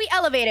be We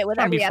elevate it with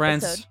trying to every be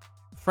episode.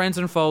 friends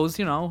and foes,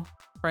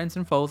 friends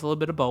and foes, a little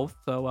bit of both.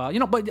 So,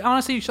 but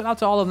honestly, shout out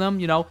to all of them.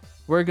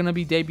 We're going to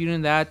be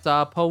debuting that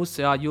post.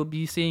 You'll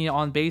be seeing it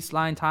on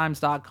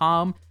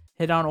baselinetimes.com.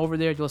 Head on over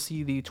there. You'll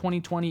see the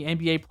 2020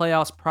 NBA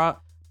Playoffs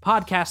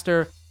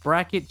Podcaster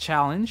Bracket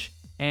Challenge.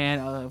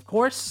 And of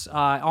course,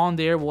 on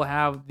there, we'll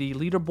have the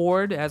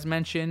leaderboard, as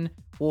mentioned.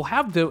 We'll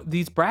have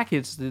these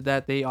brackets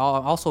that they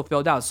also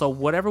filled out. So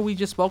whatever we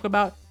just spoke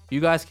about, you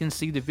guys can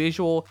see the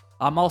visual.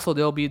 Also,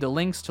 there'll be the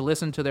links to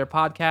listen to their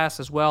podcast,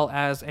 as well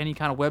as any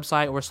kind of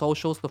website or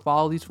socials to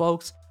follow these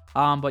folks.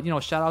 But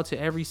shout out to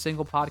every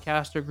single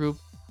podcaster group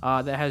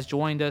that has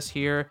joined us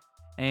here.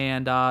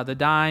 And The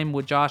Dime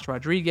with Josh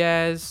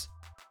Rodriguez.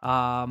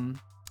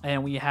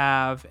 And we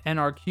have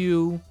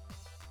NRQ.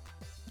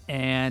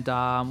 And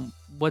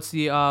what's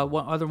the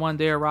one other one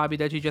there, Robbie,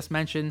 that you just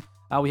mentioned?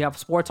 We have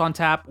Sports on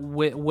Tap.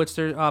 What's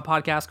their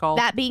podcast called?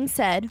 That being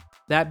said,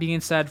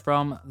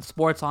 from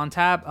Sports on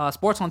Tap,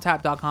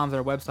 sportsontap.com is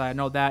their website. I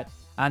know that.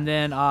 And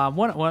then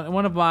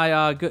one of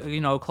my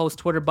good, close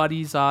Twitter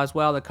buddies as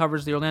well that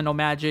covers the Orlando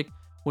Magic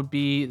would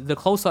be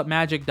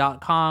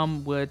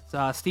thecloseupmagic.com with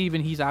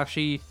Steven. He's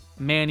actually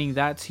manning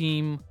that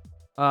team,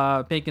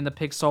 making the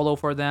pick solo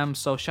for them.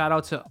 So shout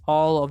out to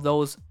all of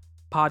those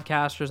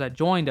podcasters that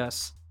joined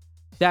us.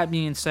 That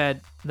being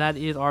said, that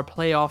is our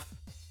playoff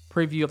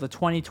preview of the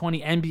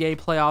 2020 NBA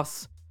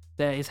playoffs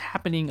that is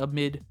happening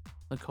amid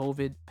the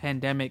COVID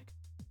pandemic.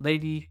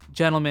 Lady,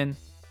 gentlemen,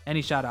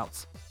 any shout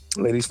outs?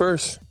 Ladies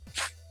first.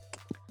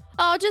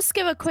 I'll just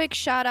give a quick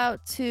shout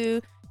out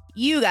to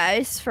you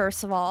guys,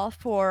 first of all,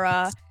 for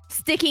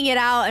sticking it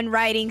out and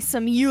writing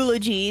some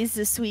eulogies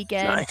this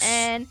weekend. Nice.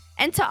 And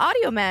to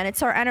Audio Man,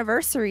 it's our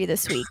anniversary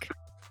this week.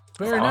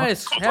 Very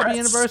nice. Happy Congrats.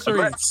 anniversary.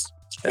 Congrats.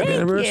 Happy Thank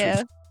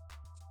anniversary. you.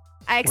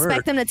 I expect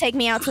Word. them to take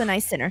me out to a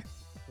nice dinner.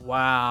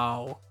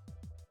 Wow.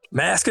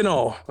 Mask and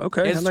all.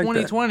 Okay. It's I like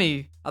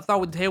 2020. I thought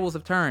the tables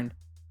have turned.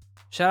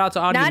 Shout out to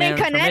Audio Not Man in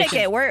for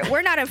Connecticut. making-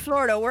 We're not in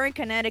Florida. We're in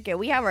Connecticut.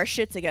 We have our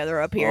shit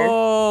together up here.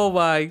 Oh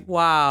my!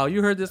 Wow,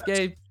 you heard this,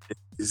 Gabe? that.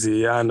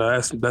 Easy. I know.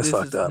 That's This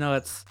fucked is up.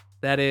 nuts.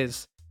 That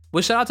is.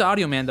 Well, shout out to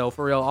Audio Man though,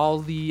 for real. All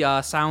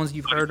the sounds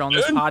you've heard on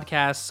this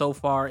podcast so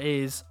far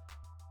is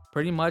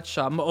pretty much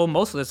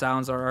most of the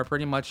sounds are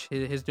pretty much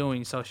his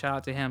doing. So shout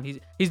out to him.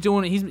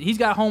 He's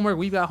got homework.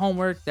 We've got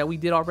homework that we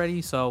did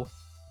already. So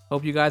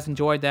hope you guys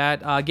enjoyed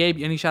that. Gabe,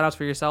 any shout outs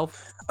for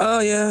yourself?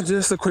 Yeah,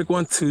 just a quick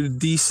one to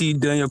DC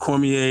Daniel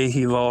Cormier.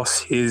 He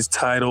lost his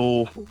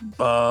title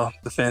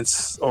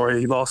defense, or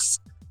he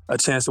lost a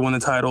chance to win the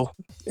title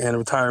and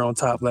retire on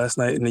top last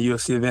night in the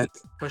UFC event.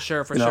 For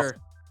sure.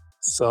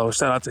 So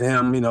shout out to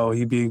him.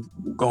 He'd be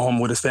go home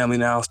with his family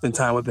now, spend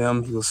time with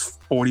them. He was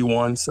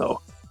 41,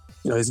 so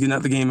he's getting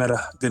out the game at a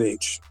good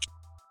age.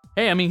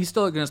 Hey, I mean, he's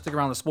still gonna stick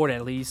around the sport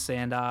at least,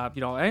 and I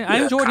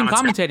enjoyed him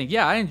commentating.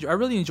 Yeah, I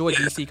really enjoyed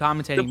DC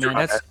commentating,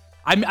 man.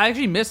 I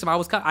actually missed him.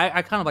 I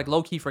kind of like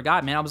low key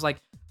forgot, man. I was like,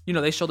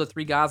 they showed the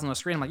three guys on the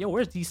screen. I'm like, yo,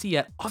 where's DC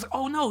at? I was like,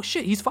 oh no,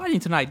 shit, he's fighting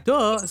tonight,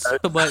 duh.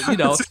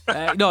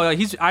 But no,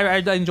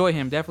 I enjoy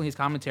him definitely his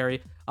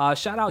commentary.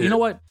 Shout out, you know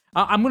what?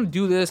 I'm gonna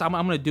do this. I'm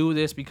gonna do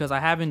this because I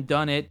haven't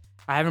done it.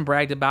 I haven't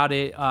bragged about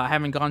it. I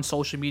haven't gone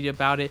social media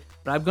about it.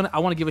 But I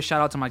want to give a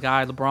shout out to my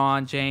guy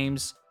LeBron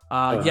James.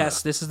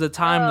 Yes, this is the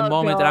time, the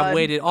moment that I've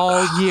waited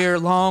all year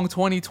long,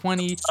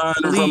 2020.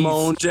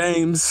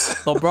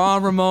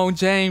 LeBron Ramon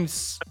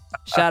James.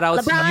 Shout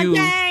out to you.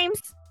 James.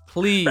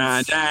 Please.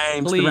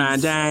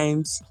 LeBron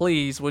James.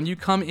 Please, when you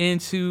come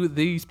into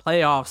these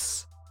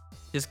playoffs,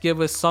 just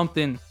give us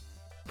something.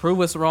 Prove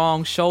us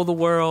wrong. Show the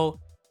world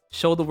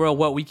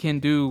what we can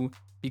do,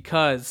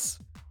 because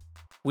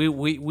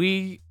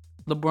we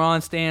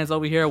LeBron stands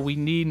over here. We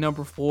need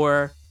number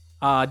 4.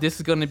 This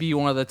is going to be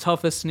one of the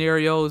toughest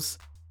scenarios,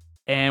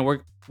 and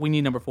we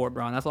need number 4,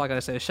 Bron. That's all I got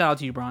to say. Shout out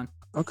to you, Bron.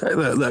 Okay,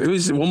 look.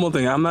 One more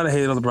thing. I'm not a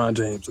hater of LeBron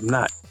James. I'm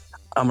not.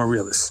 I'm a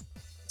realist.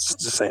 Just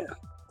saying.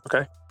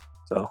 Okay,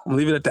 so I'm gonna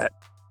leave it at that.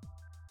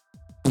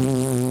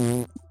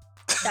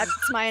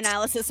 That's my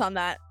analysis on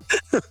that.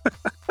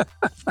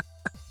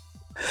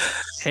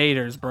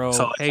 Haters, bro.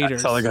 Haters.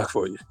 That's all I got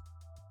for you.